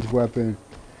a ranged weapon.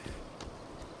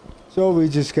 So we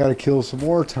just got to kill some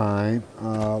more time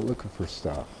looking for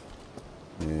stuff.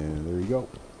 And there you go.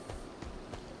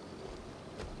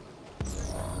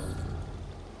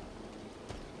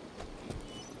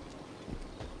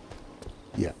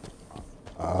 Yeah.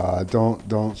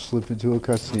 Don't slip into a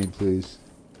cutscene, please.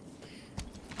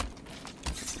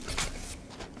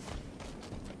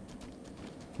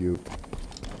 You.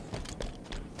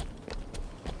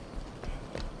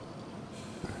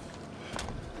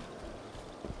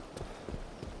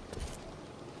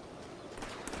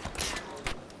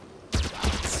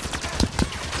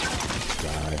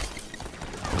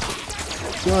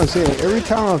 So I say, every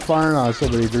time I'm firing on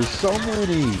somebody, there's so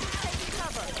many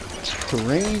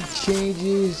terrain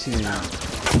changes and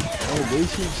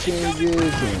elevation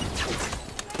changes, and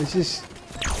it's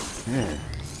just, man.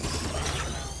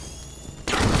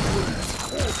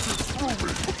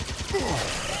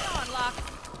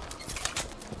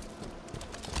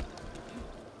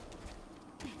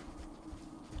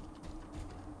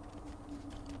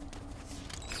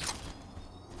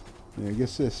 I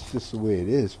guess that's just the way it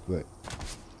is, but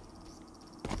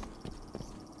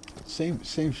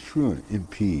same's true in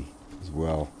MP as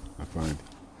well, I find.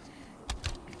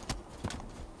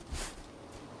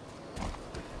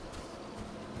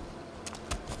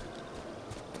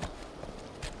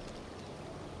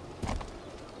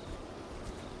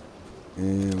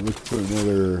 And look for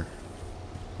another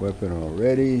weapon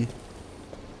already.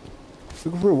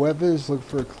 Looking for weapons, looking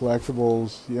for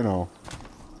collectibles, you know.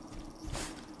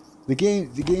 The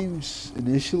games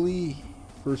initially,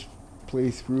 first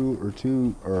playthrough or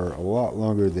two, are a lot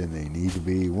longer than they need to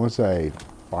be. Once I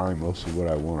find most of what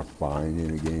I want to find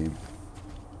in a game,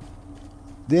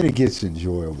 then it gets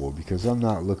enjoyable because I'm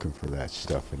not looking for that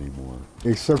stuff anymore.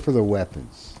 Except for the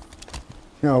weapons.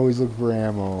 You know, I always look for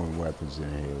ammo and weapons in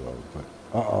Halo, but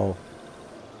uh-oh.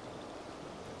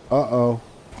 Uh-oh.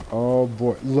 Oh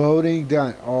boy. Loading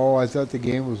done. Oh, I thought the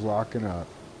game was locking up.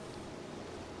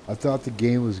 I thought the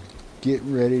game was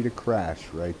getting ready to crash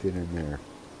right then and there.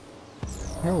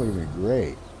 That would have been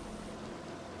great.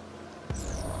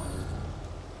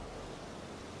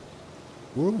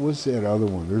 What was that other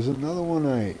one? There's another one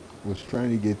I was trying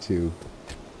to get to.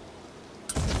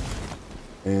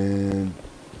 And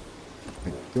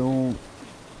I don't...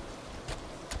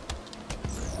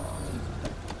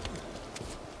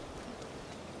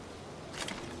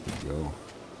 There we go.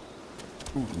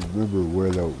 I don't remember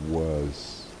where that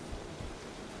was.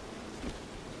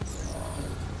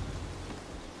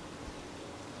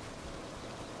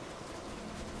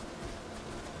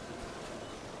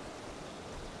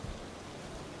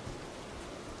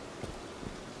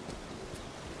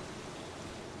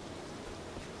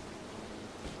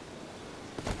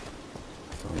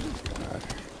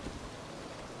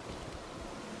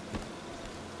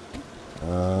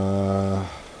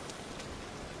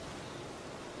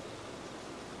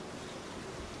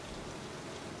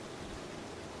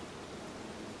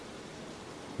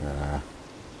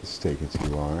 It's taking too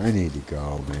long. I need to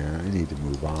go, man. I need to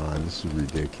move on. This is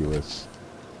ridiculous.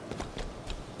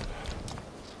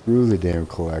 Screw the damn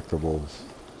collectibles.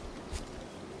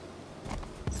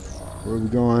 Where are we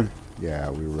going?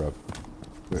 Yeah, we were up.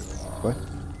 Wait, what?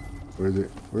 Where is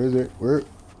it? Where is it? Where? Here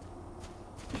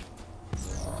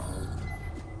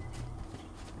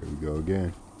we go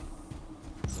again.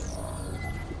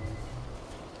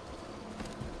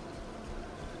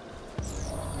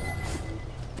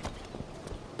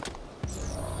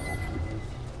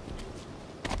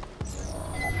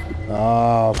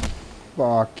 Oh,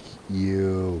 fuck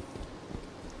you.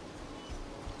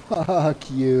 Fuck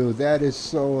you. That is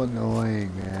so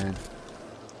annoying, man.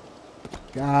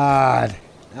 God.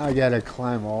 Now I gotta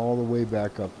climb all the way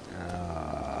back up.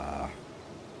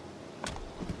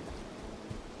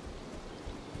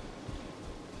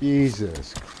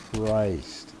 Jesus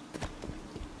Christ.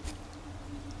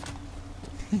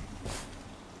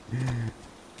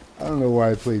 I don't know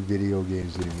why I play video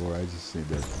games anymore. I just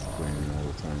end up playing it all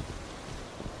the time.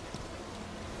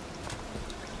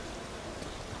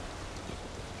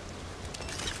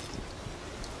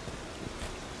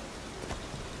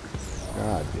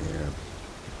 God damn.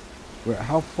 Wait,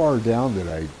 how far down did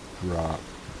I drop?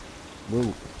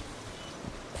 Well,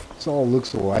 this all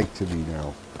looks alike to me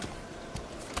now.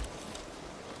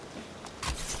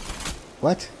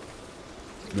 What?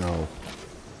 No.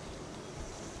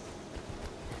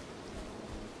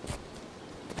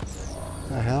 What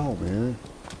the hell, man?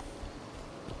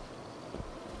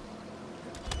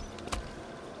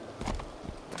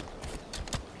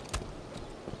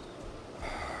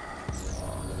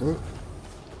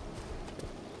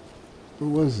 What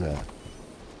was that?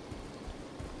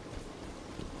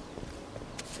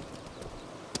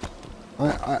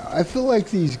 I feel like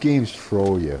these games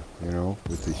troll you, you know,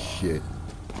 with this shit.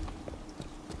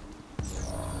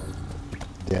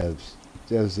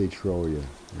 Devs, they troll you,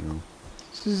 you know.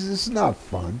 This is not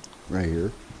fun, right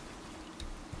here.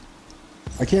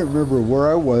 I can't remember where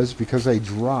I was because I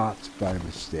dropped by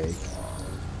mistake,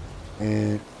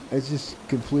 and it's just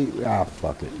completely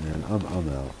fuck it, man. I'm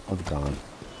out. I'm gone.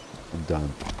 I'm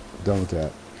done. Done with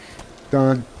that.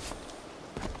 Done.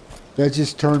 That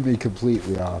just turned me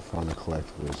completely off on the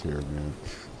collectibles here, man.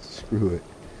 Screw it.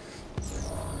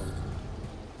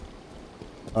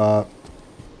 Yeah.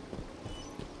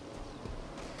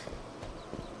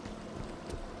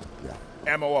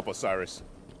 Ammo up, Osiris.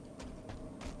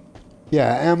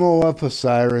 Yeah, ammo up,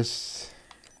 Osiris.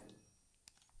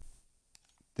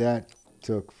 That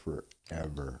took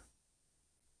forever.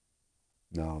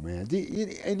 No, man.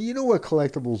 And you know what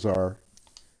collectibles are?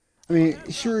 I mean,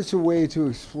 sure, it's a way to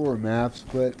explore maps,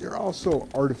 but they're also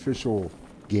artificial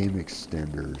game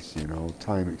extenders, you know,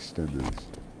 time extenders.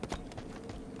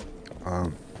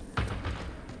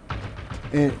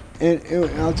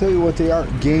 And I'll tell you what they are: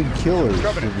 game killers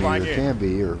for me, or can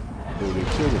be, or they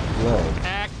kill the flow.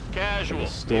 Act casual.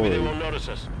 Maybe they won't notice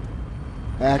us.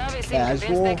 Act Probably seem casual.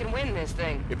 convinced they can win this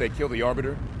thing. If they kill the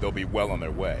Arbiter, they'll be well on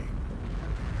their way.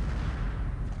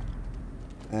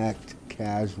 Act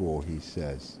casual, he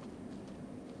says.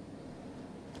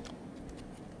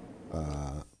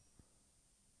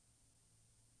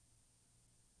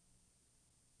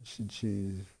 Should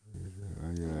change.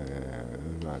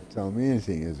 Not telling me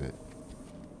anything, is it?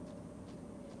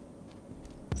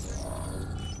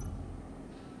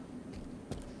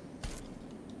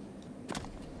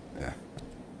 Yeah.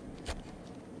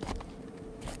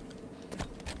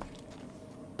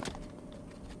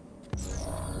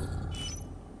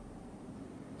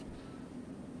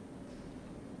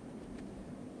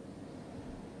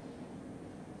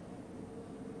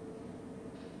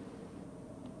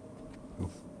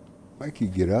 If I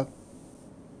could get up,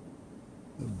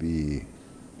 that would be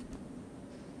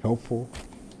helpful,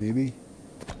 maybe.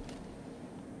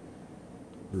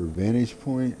 For a vantage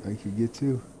point I could get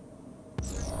to.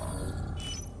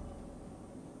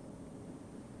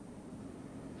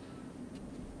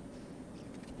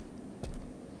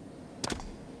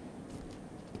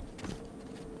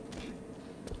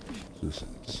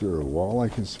 Is there a wall I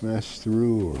can smash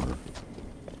through, or?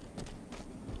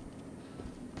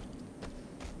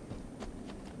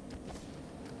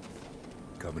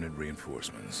 Covenant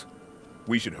reinforcements.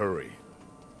 We should hurry.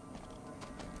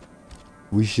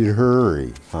 We should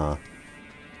hurry, huh?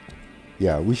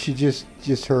 Yeah, we should just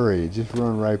hurry. Just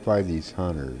run right by these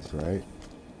hunters, right?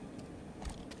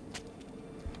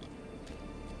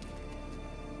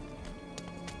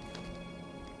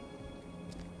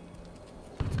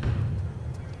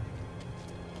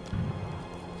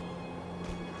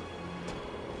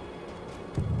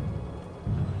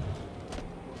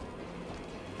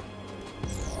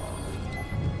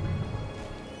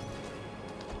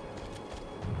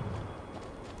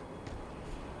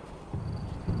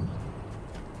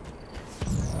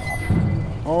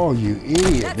 Oh, you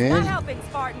idiot, That's man. not helping,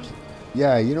 Spartan.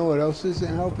 Yeah, you know what else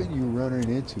isn't helping? You running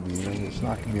into me, and it's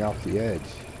knocking me off the edge.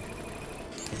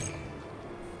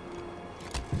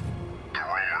 The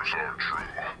rumors are true.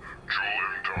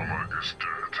 Julian is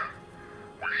dead.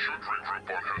 We should regroup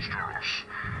on Hesteros,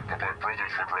 but my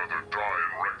brothers would rather die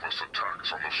in reckless attacks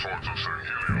on the swords of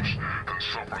Sanghelios than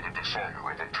suffer the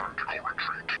dishonor of a tactical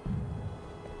retreat.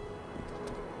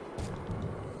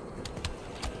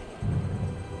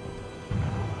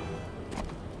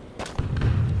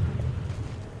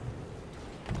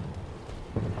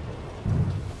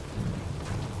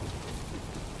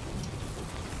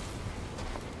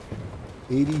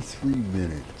 83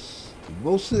 minutes.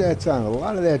 Most of that time, a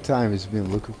lot of that time has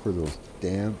been looking for those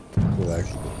damn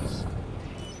collectibles.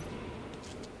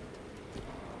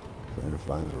 Trying to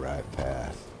find the right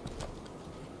path.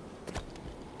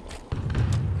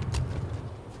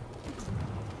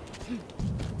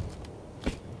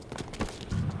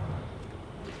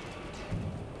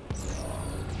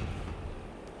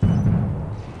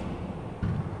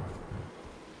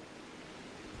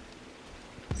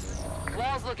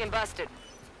 Wall's looking busted.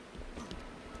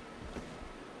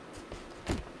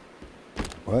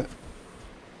 What?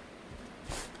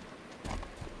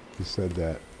 you said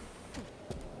that.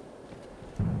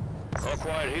 All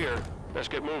quiet here. Let's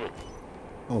get moving.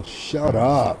 Oh, shut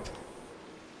up.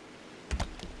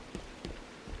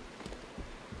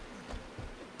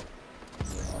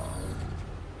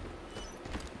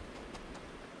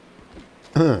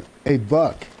 Hey,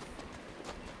 Buck.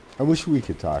 I wish we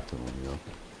could talk to him, you know.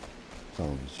 Tell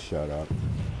him to shut up.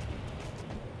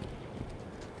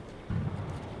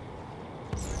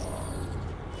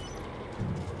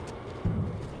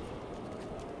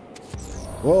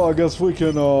 Well, I guess we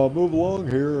can move along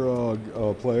here,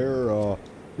 player.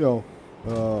 You know,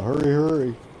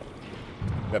 hurry.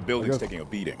 That building's taking a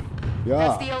beating. Yeah.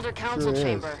 That's the Elder Council sure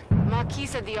chamber. Maquis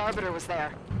said the Arbiter was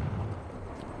there.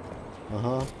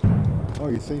 Uh-huh. Oh,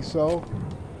 you think so?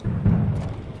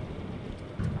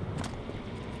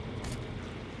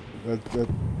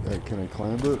 Can I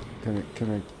clamber? Can I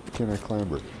clamber? Can I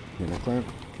clamber?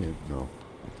 No.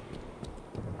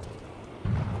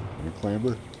 Can I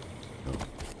clamber? No.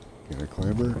 Can I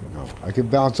clamber? No. I can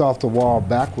bounce off the wall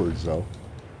backwards, though.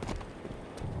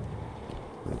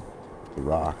 The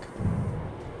rock.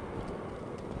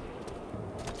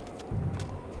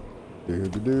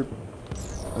 Doop.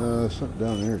 Something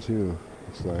down there, too.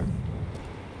 Looks like.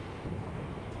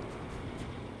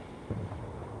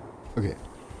 Okay.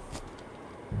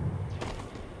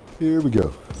 Here we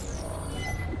go.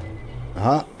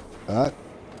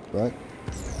 Right.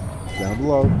 Down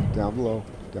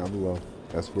below.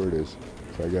 That's where it is.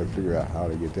 So I gotta figure out how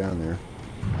to get down there.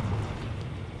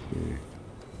 Okay.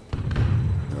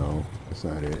 No, that's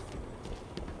not it.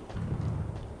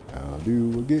 How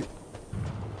do I get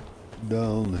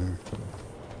down there?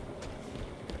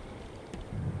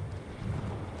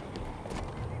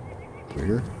 Over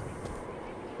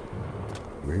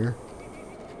here?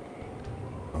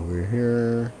 Over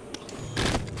here.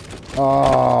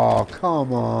 Oh,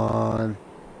 come on.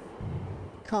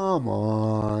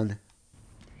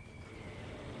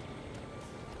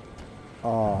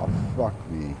 Oh,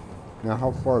 fuck me. Now,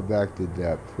 how far back did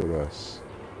that put us?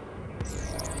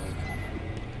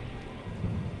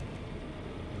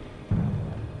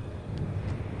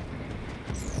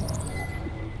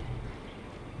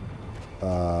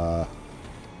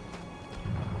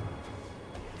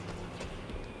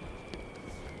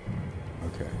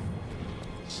 Okay.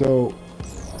 So,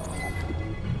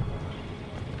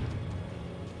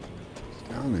 it's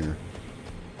down there.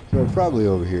 So probably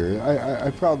over here.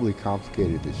 I probably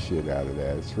complicated the shit out of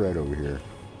that. It's right over here.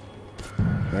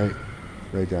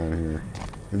 Right down here.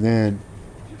 And then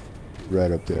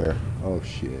right up there. Oh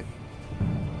shit.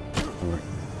 How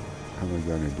am I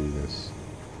gonna do this?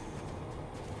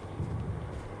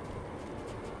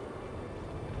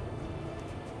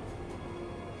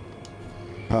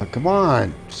 Come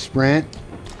on, sprint.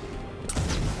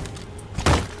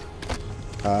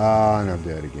 And I'm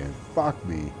dead again. Fuck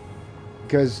me.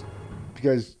 Because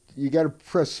you gotta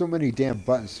press so many damn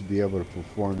buttons to be able to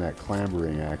perform that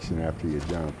clambering action after you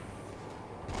jump.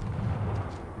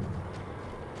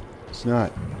 It's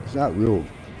not real,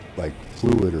 like,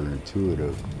 fluid or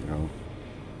intuitive, you know.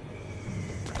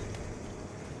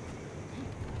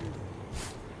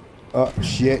 Oh,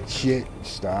 shit,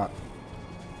 stop.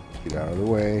 Get out of the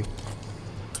way.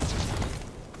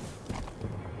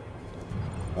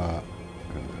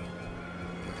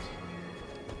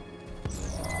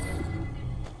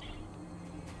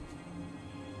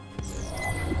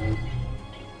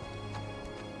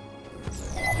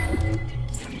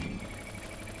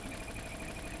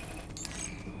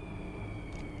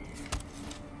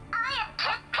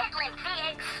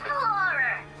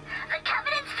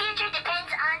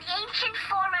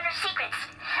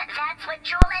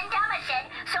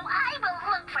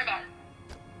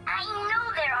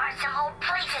 Some old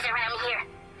places around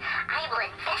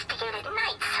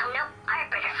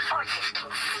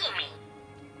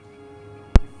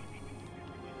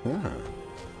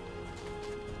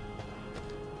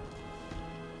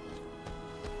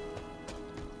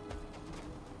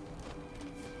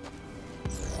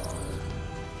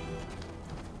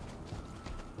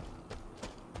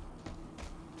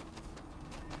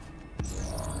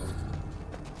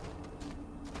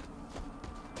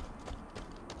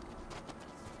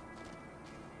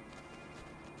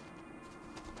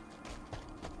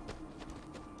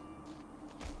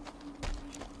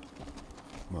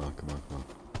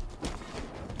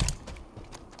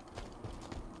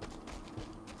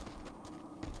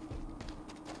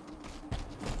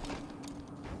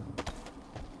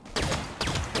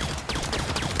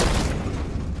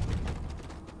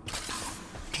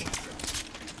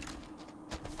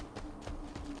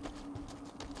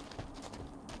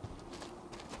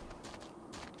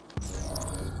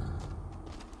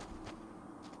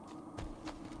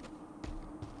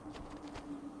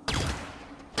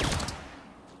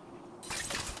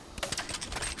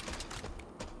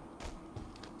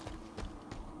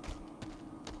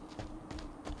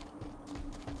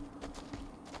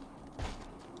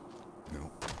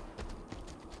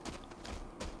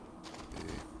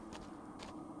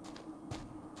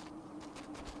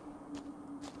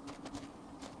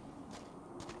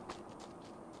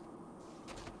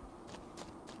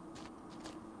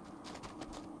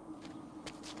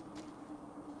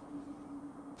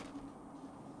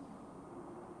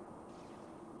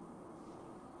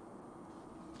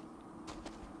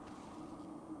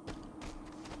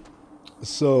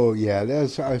So yeah, I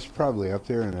was probably up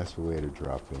there, and that's the way to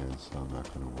drop in. So I'm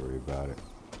not going to worry about it.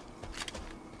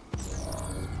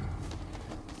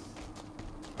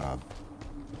 Yeah.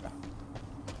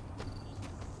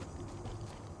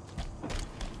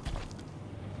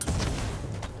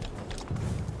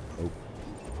 Oh.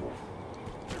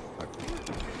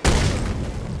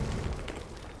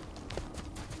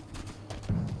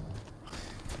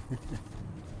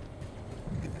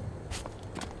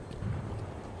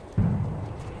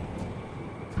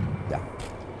 Yeah.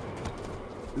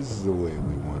 This is the way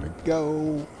we want to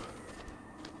go.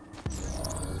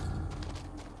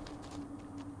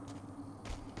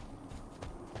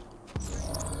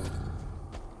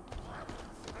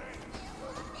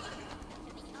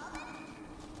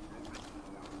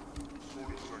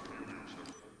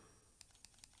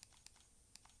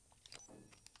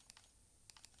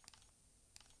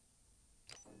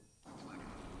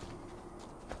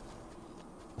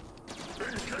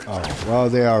 Oh, well,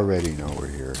 they already know we're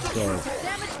here. So, oh,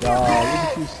 look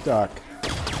at you stuck.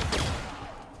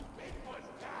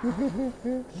 Look at this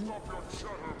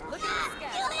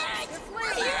guy. They're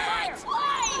fleeing.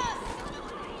 Fire!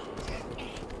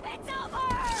 It's over!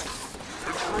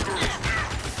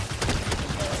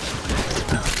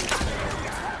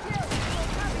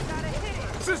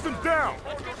 System down!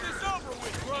 Let's get this over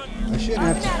with, run! I shouldn't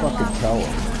have to fucking tell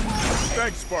them.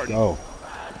 Thanks, Spartan. Go.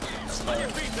 On your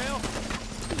feet, Dale!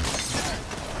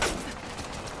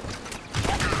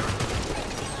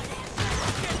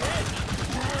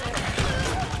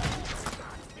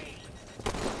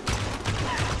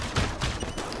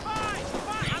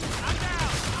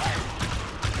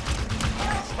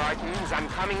 Spartans, I'm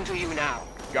coming to you now.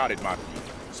 Got it, Maki.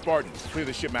 Spartans, clear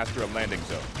the shipmaster a landing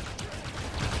zone.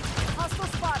 Hostile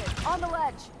spotted. On the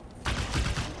ledge.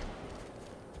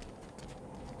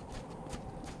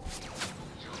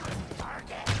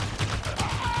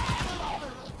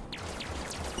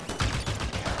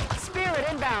 Spirit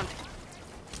inbound.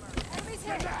 Enemies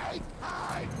hit.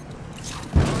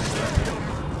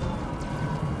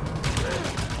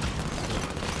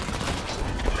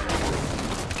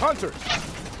 Hunters!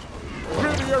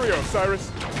 Clear the area,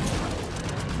 Osiris.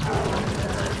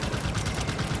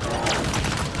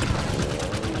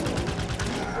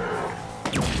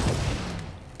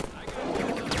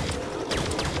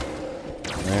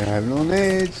 I have no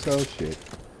nades, so shit.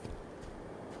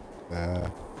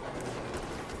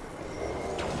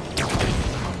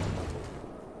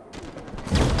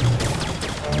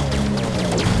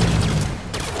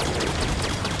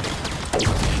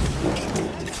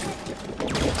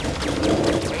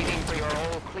 Waiting for your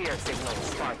all clear signal,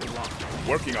 Spartan Lock.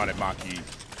 Working on it, Maki.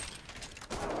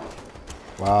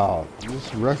 Wow,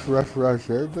 just rush.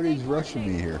 Everybody's rushing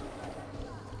me here.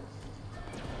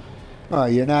 Oh,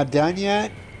 you're not done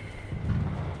yet?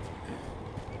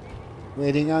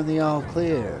 Waiting on the all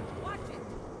clear.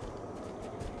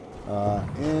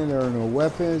 And there are no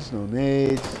weapons, no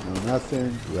nades, no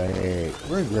nothing. Great.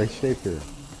 We're in great shape here.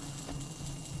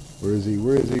 Where is he?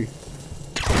 Where is he?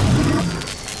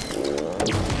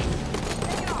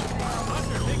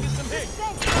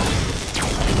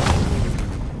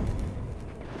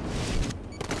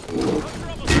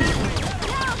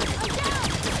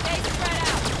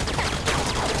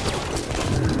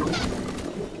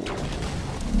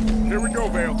 Here we go,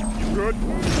 Vale. You good?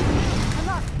 I'm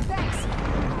up. Thanks.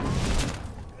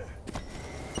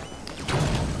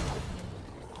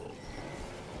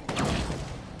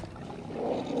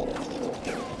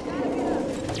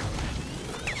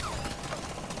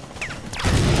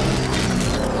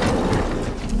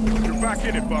 You're back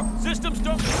in it, Buck. Systems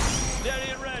don't...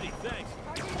 Steady and ready, thanks.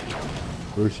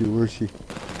 Where's she? Where's she?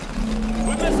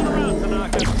 Quit messing around,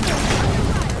 Tanaka.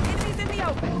 Enemies in the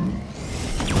open.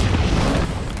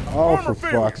 Oh, for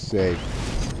fuck's sake.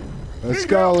 Let's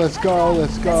go, let's go,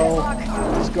 let's go.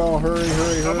 Let's go, hurry,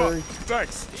 hurry, I'm up. hurry.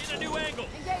 Thanks. Need a new angle.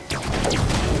 Engage.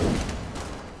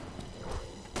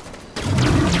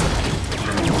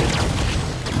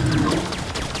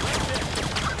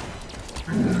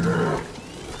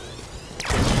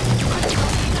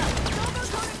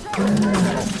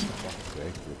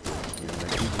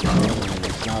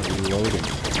 It's not reloading.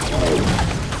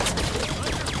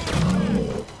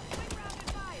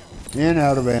 And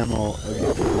out of ammo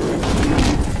again.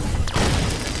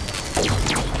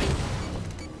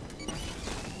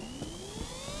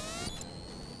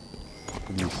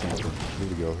 Give me something. Here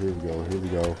we go, here we go, here we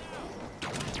go.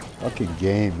 Fucking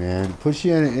game, man. Push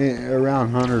you in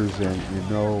around hunters and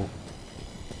know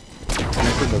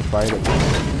nothing to fight it.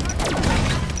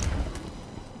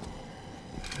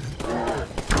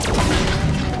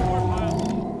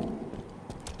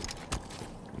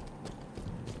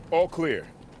 All clear.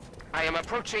 I am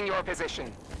approaching your position.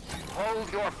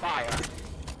 Hold your fire.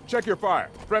 Check your fire.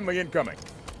 Friendly incoming.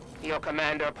 Your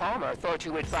Commander Palmer thought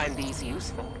you would find these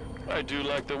useful. I do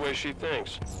like the way she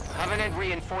thinks. Covenant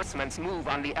reinforcements move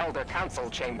on the Elder Council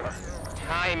chamber.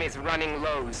 Time is running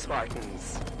low,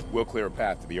 Spartans. We'll clear a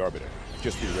path to the Arbiter.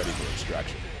 Just be ready for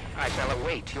extraction. I shall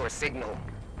await your signal.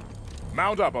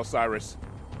 Mount up, Osiris.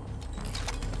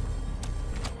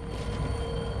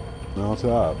 Mount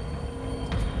up.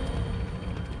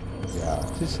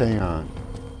 Yeah, just hang on.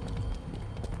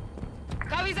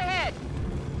 Covy's ahead!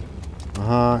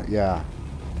 Uh-huh, yeah.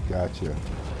 Gotcha.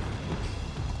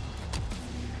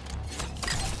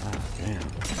 Ah, damn.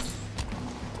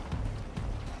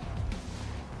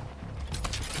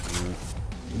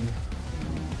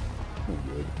 Oh,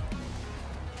 good.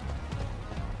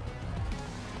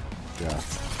 Yeah.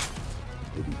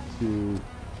 82.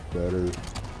 Better.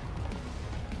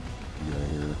 Yeah,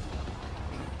 here.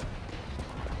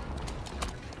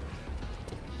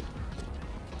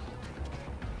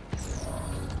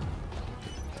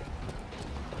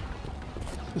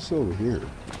 What's over here?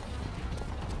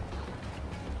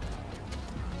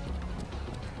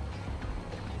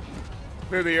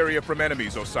 Clear the area from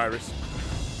enemies, Osiris.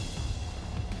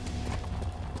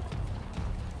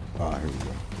 Ah, here we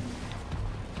go.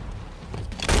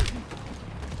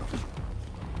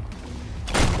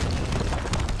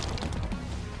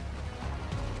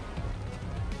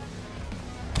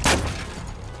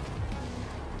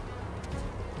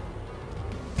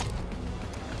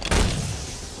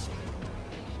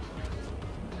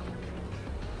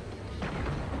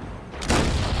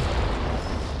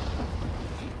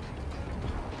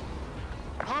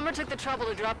 Palmer took the trouble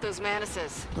to drop those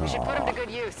Manuses. We should put them to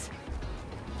good use.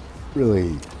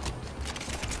 Really?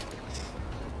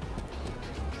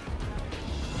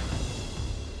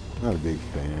 Not a big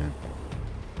fan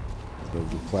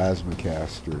of the plasma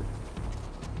caster.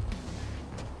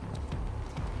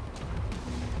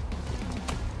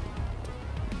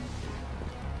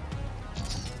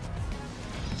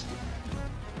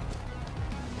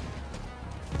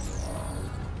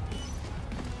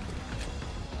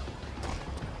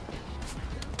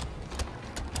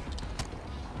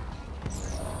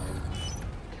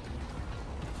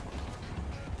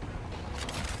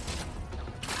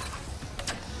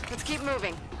 Let's keep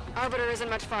moving. Arbiter isn't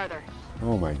much farther.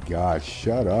 Oh my God,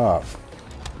 shut up.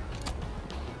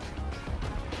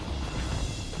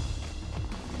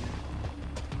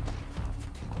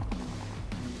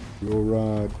 Fuel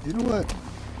rod. You know what?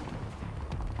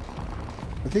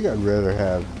 I think I'd rather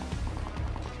have...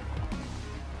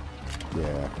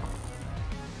 Yeah.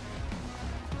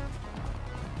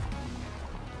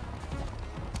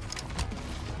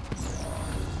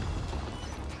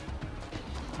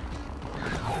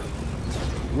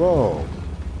 Whoa.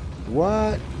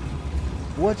 What?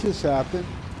 What just happened?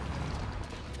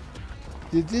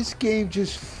 Did this game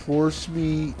just force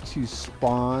me to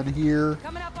spawn here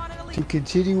Coming up on an elite. to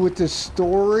continue with the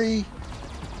story?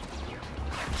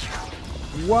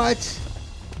 What?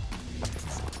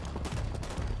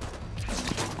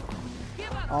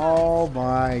 Oh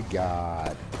my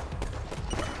God.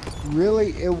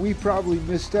 Really? We probably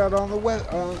missed out on the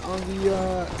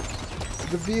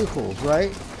the vehicles,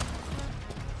 right?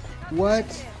 What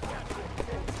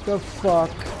the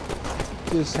fuck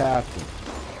just happened?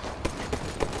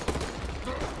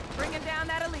 Bringing down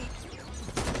that elite.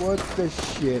 What the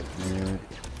shit, man?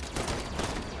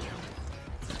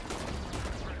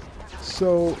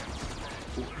 So,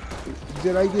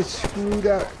 did I get screwed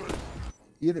up?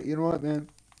 You know what, man?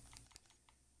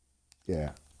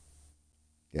 Yeah.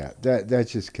 Yeah, that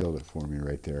just killed it for me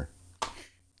right there.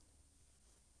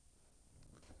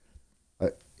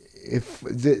 If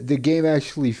the game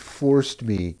actually forced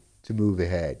me to move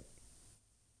ahead.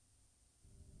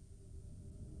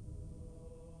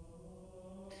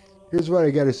 Here's what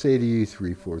I got to say to you,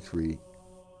 343.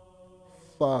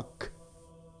 Fuck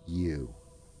you.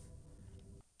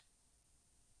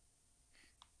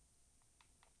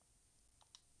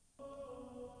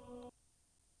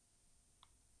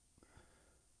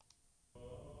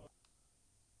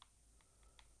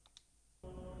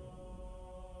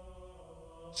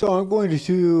 So I'm going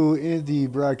to end the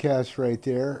broadcast right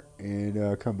there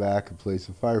and come back and play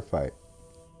some Firefight.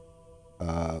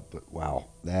 But wow,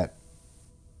 that,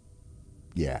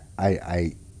 yeah,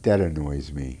 that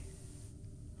annoys me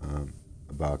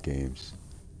about games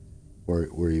where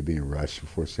you're being rushed and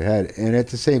forced ahead. And at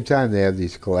the same time, they have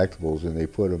these collectibles and they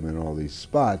put them in all these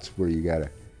spots where you gotta,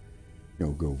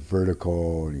 go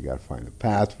vertical and you gotta find the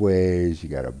pathways, you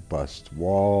gotta bust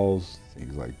walls,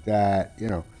 things like that.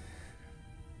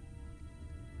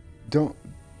 Don't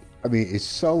I mean, it's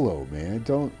solo, man.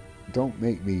 Don't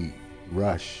make me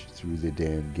rush through the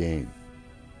damn game.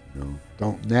 You know,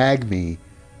 don't nag me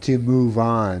to move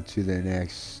on to the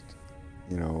next,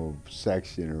 you know,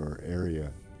 section or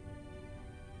area.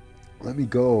 Let me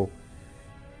go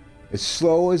as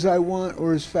slow as I want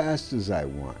or as fast as I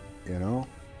want, you know?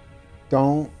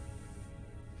 Don't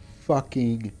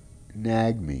fucking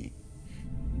nag me.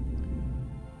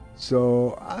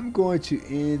 So I'm going to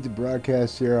end the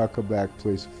broadcast here. I'll come back,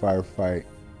 play some firefight.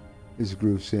 This is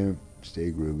GrooveSim.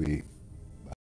 Stay groovy.